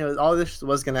happen. You know, all this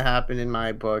was gonna happen in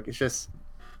my book. It's just,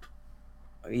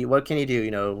 what can you do?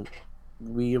 You know,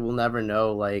 we will never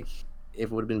know like if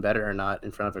it would have been better or not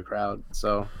in front of a crowd.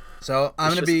 So I'm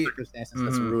gonna be circumstances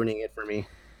that's ruining it for me.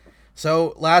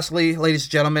 So lastly, ladies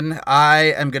and gentlemen,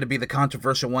 I am going to be the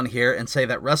controversial one here and say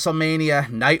that WrestleMania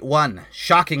Night 1,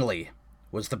 shockingly,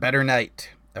 was the better night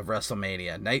of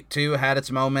WrestleMania. Night 2 had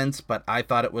its moments, but I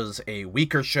thought it was a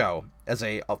weaker show as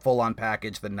a full-on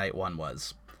package than Night 1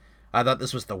 was. I thought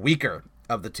this was the weaker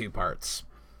of the two parts.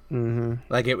 Mm-hmm.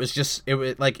 Like, it was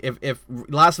like if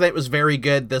last night was very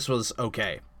good, this was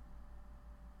okay.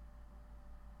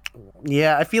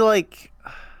 Yeah, I feel like...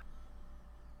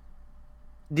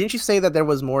 Didn't you say that there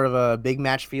was more of a big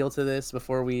match feel to this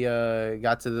before we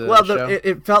got to the show?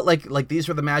 It felt like these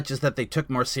were the matches that they took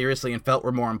more seriously and felt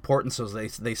were more important, so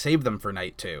they saved them for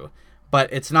Night 2.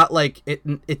 But it's not like it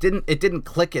didn't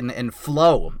click and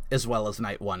flow as well as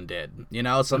Night 1 did. You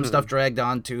know, some stuff dragged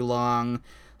on too long.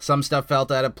 Some stuff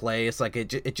felt out of place. Like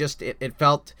it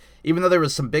felt, even though there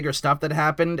was some bigger stuff that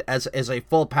happened as a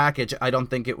full package, I don't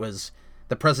think it was,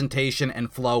 the presentation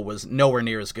and flow was nowhere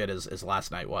near as good as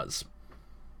last night was.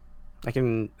 I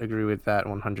can agree with that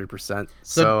 100%.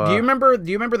 So do you remember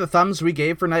the thumbs we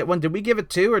gave for Night 1? Did we give it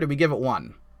 2 or did we give it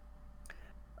 1?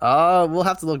 We'll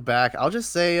have to look back. I'll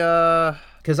just say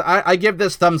because I give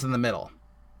this thumbs in the middle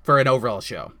for an overall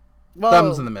show. Well,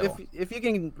 thumbs in the middle. If you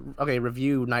can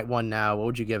review Night 1 now, what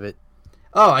would you give it?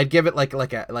 Oh, I'd give it like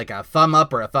a thumb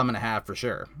up or a thumb and a half for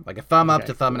sure. Like a thumb up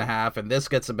to thumb and a half, and this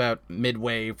gets about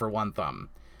midway for one thumb.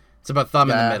 It's about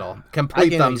thumb in the middle.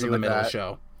 Complete thumbs in the middle of the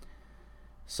show.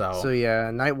 So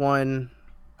yeah, Night 1,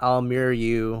 I'll mirror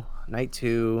you. Night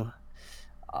 2,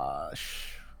 I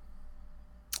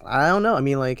don't know. I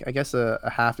mean, like, I guess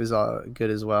a half is good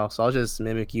as well. So I'll just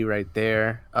mimic you right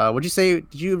there. Would you say,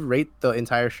 did you rate the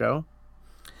entire show?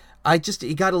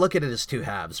 You got to look at it as two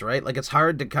halves, right? Like, it's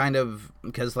hard to kind of,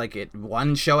 because like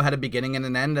one show had a beginning and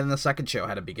an end, and the second show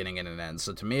had a beginning and an end.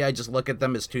 So to me, I just look at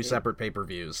them as two separate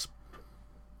pay-per-views.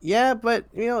 Yeah, but,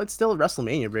 you know, it's still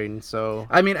WrestleMania, Braden, so...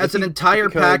 I mean, as an entire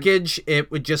package,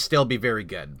 it would just still be very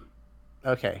good.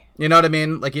 Okay. You know what I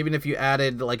mean? Like, even if you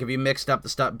added, like, if you mixed up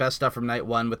the best stuff from Night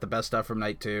 1 with the best stuff from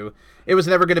Night 2, it was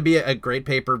never going to be a great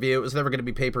pay-per-view. It was never going to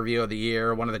be pay-per-view of the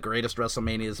year, one of the greatest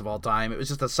WrestleManias of all time. It was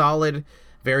just a solid,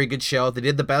 very good show. They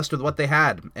did the best with what they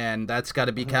had, and that's got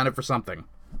to be counted for something.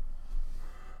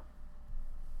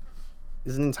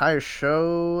 Is an entire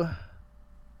show...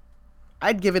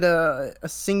 I'd give it a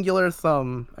singular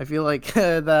thumb. I feel like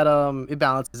that it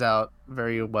balances out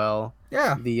very well.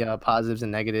 Yeah. The positives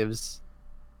and negatives.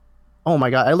 Oh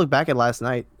my god, I look back at last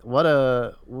night. What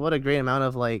a great amount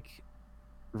of like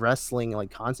wrestling like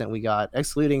content we got,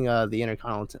 excluding the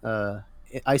Intercontinental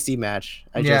IC match.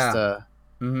 I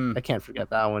can't forget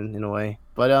that one in a way.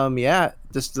 But yeah,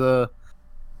 just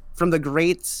from the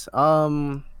great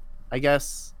I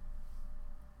guess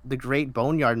the great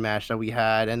Boneyard match that we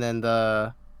had, and then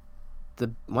the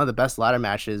one of the best ladder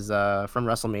matches from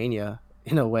WrestleMania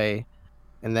in a way,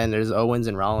 and then there's Owens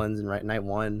and Rollins in Night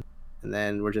 1, and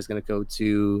then we're just gonna go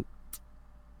to,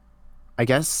 I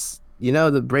guess, you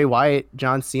know, the Bray Wyatt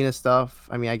John Cena stuff.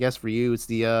 I mean, I guess for you it's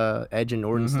the Edge and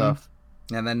Orton stuff,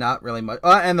 and then not really much.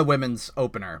 And the women's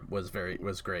opener was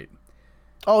great.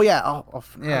 Oh yeah.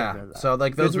 Yeah. So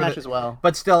like those good were match as well.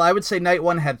 But still, I would say night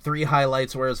 1 had 3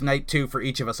 highlights, whereas night 2 for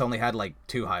each of us only had like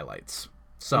 2 highlights.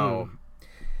 So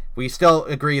we still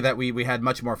agree that we had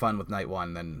much more fun with night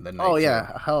 1 than night 2. Oh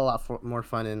yeah, a hell of a lot more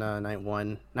fun in night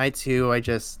 1. Night 2,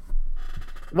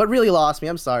 what really lost me.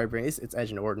 I'm sorry, Brandon. It's Edge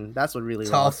and Orton. That's what really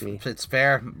lost me. It's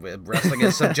fair. Wrestling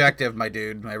is subjective, my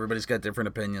dude. Everybody's got different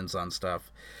opinions on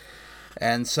stuff.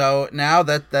 And so now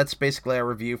that's basically our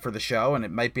review for the show, and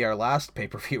it might be our last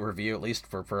pay-per-view review, at least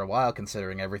for a while,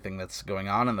 considering everything that's going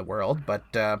on in the world.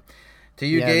 But to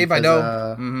you, Gabe, because,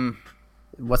 I know...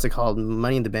 What's it called?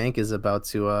 Money in the Bank is about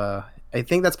to... I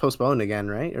think that's postponed again,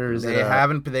 right? Or is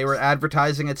haven't. They were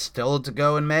advertising it still to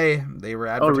go in May. They were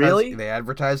Oh, really? They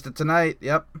advertised it tonight.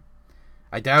 Yep.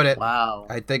 I doubt it. Wow.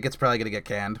 I think it's probably going to get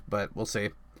canned, but we'll see.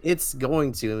 It's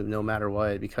going to, no matter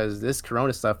what, because this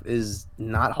Corona stuff is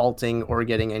not halting or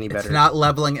getting any better. It's not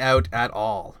leveling out at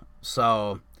all.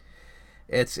 So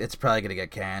it's probably going to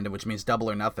get canned, which means Double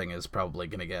or Nothing is probably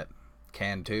going to get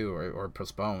canned too, or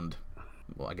postponed.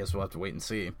 Well, I guess we'll have to wait and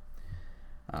see.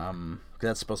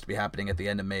 That's supposed to be happening at the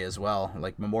end of May as well.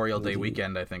 Like Memorial Day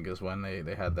weekend, I think, is when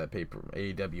they had that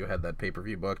AEW had that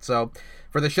pay-per-view booked. So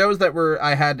for the shows that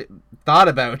I had thought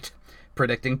about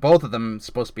predicting, both of them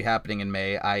supposed to be happening in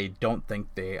May, I don't think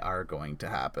they are going to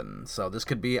happen. So this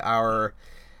could be our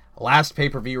last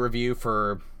pay-per-view review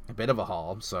for a bit of a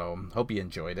haul. So hope you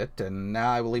enjoyed it. And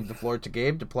now I will leave the floor to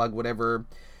Gabe to plug whatever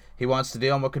he wants to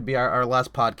do on what could be our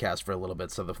last podcast for a little bit.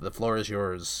 So the floor is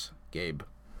yours, Gabe.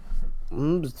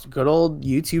 Good old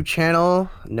YouTube channel,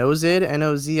 Nozid,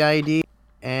 Nozid,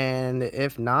 and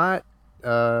if not,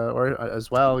 or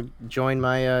as well, join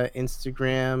my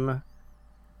Instagram,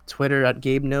 Twitter at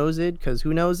Gabe Knows It, because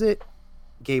who knows it?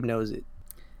 Gabe knows it.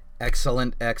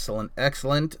 Excellent.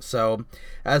 So,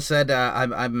 as said,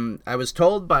 I was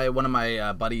told by one of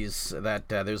my buddies that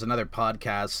there's another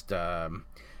podcast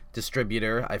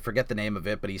distributor. I forget the name of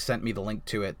it, but he sent me the link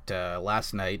to it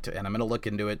last night, and I'm going to look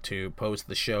into it to post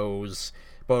the shows,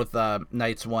 both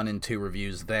nights 1 and 2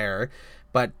 reviews there.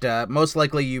 But most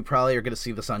likely you probably are going to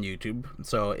see this on YouTube.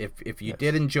 So if you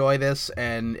did enjoy this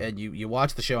and you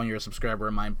watch the show and you're a subscriber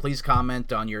of mine, please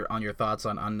comment on your thoughts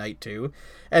on night 2.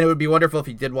 And it would be wonderful if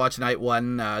you did watch night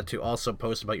 1 to also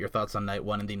post about your thoughts on night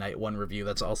 1 and the night 1 review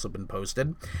that's also been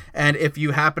posted. And if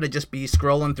you happen to just be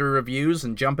scrolling through reviews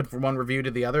and jumping from one review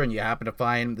to the other and you happen to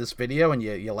find this video and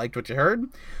you liked what you heard,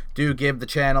 do give the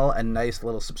channel a nice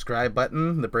little subscribe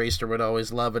button. The Bracer would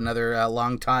always love another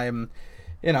long time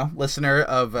listener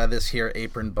of this here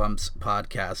Apron Bumps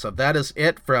podcast. So that is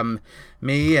it from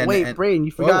me. And wait, Braden,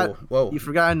 you forgot. Whoa. You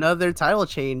forgot another title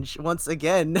change once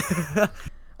again.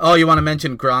 Oh, you want to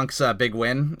mention Gronk's big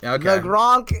win? Okay. The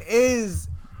Gronk is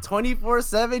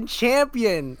 24/7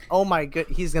 champion. Oh my god,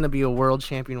 he's gonna be a world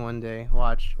champion one day.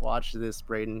 Watch this,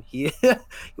 Braden. He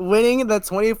winning the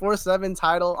 24/7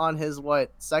 title on his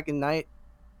second night?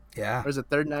 Yeah. Or is it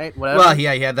third night? Whatever. Well,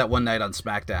 yeah, he had that one night on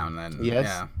SmackDown. Then yes.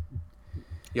 Yeah.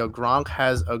 Yo, Gronk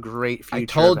has a great future. I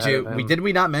told you, did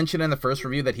we not mention in the first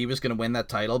review that he was going to win that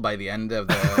title by the end of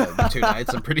the 2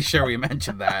 nights? I'm pretty sure we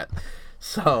mentioned that.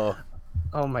 So,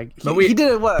 oh my, he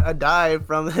did a dive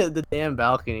from the damn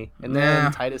balcony, and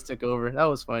then Titus took over. That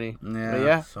was funny.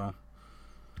 Yeah. So,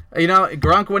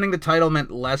 Gronk winning the title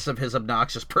meant less of his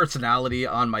obnoxious personality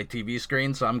on my TV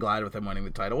screen, so I'm glad with him winning the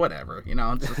title. Whatever,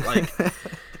 it's just like.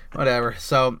 Whatever.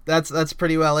 So that's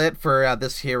pretty well it for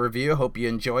this here review. Hope you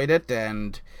enjoyed it,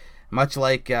 and much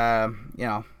like John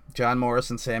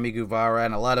Morrison, Sammy Guevara,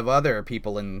 and a lot of other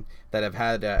people that have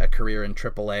had a career in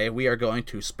AAA, we are going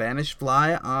to Spanish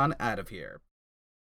fly on out of here.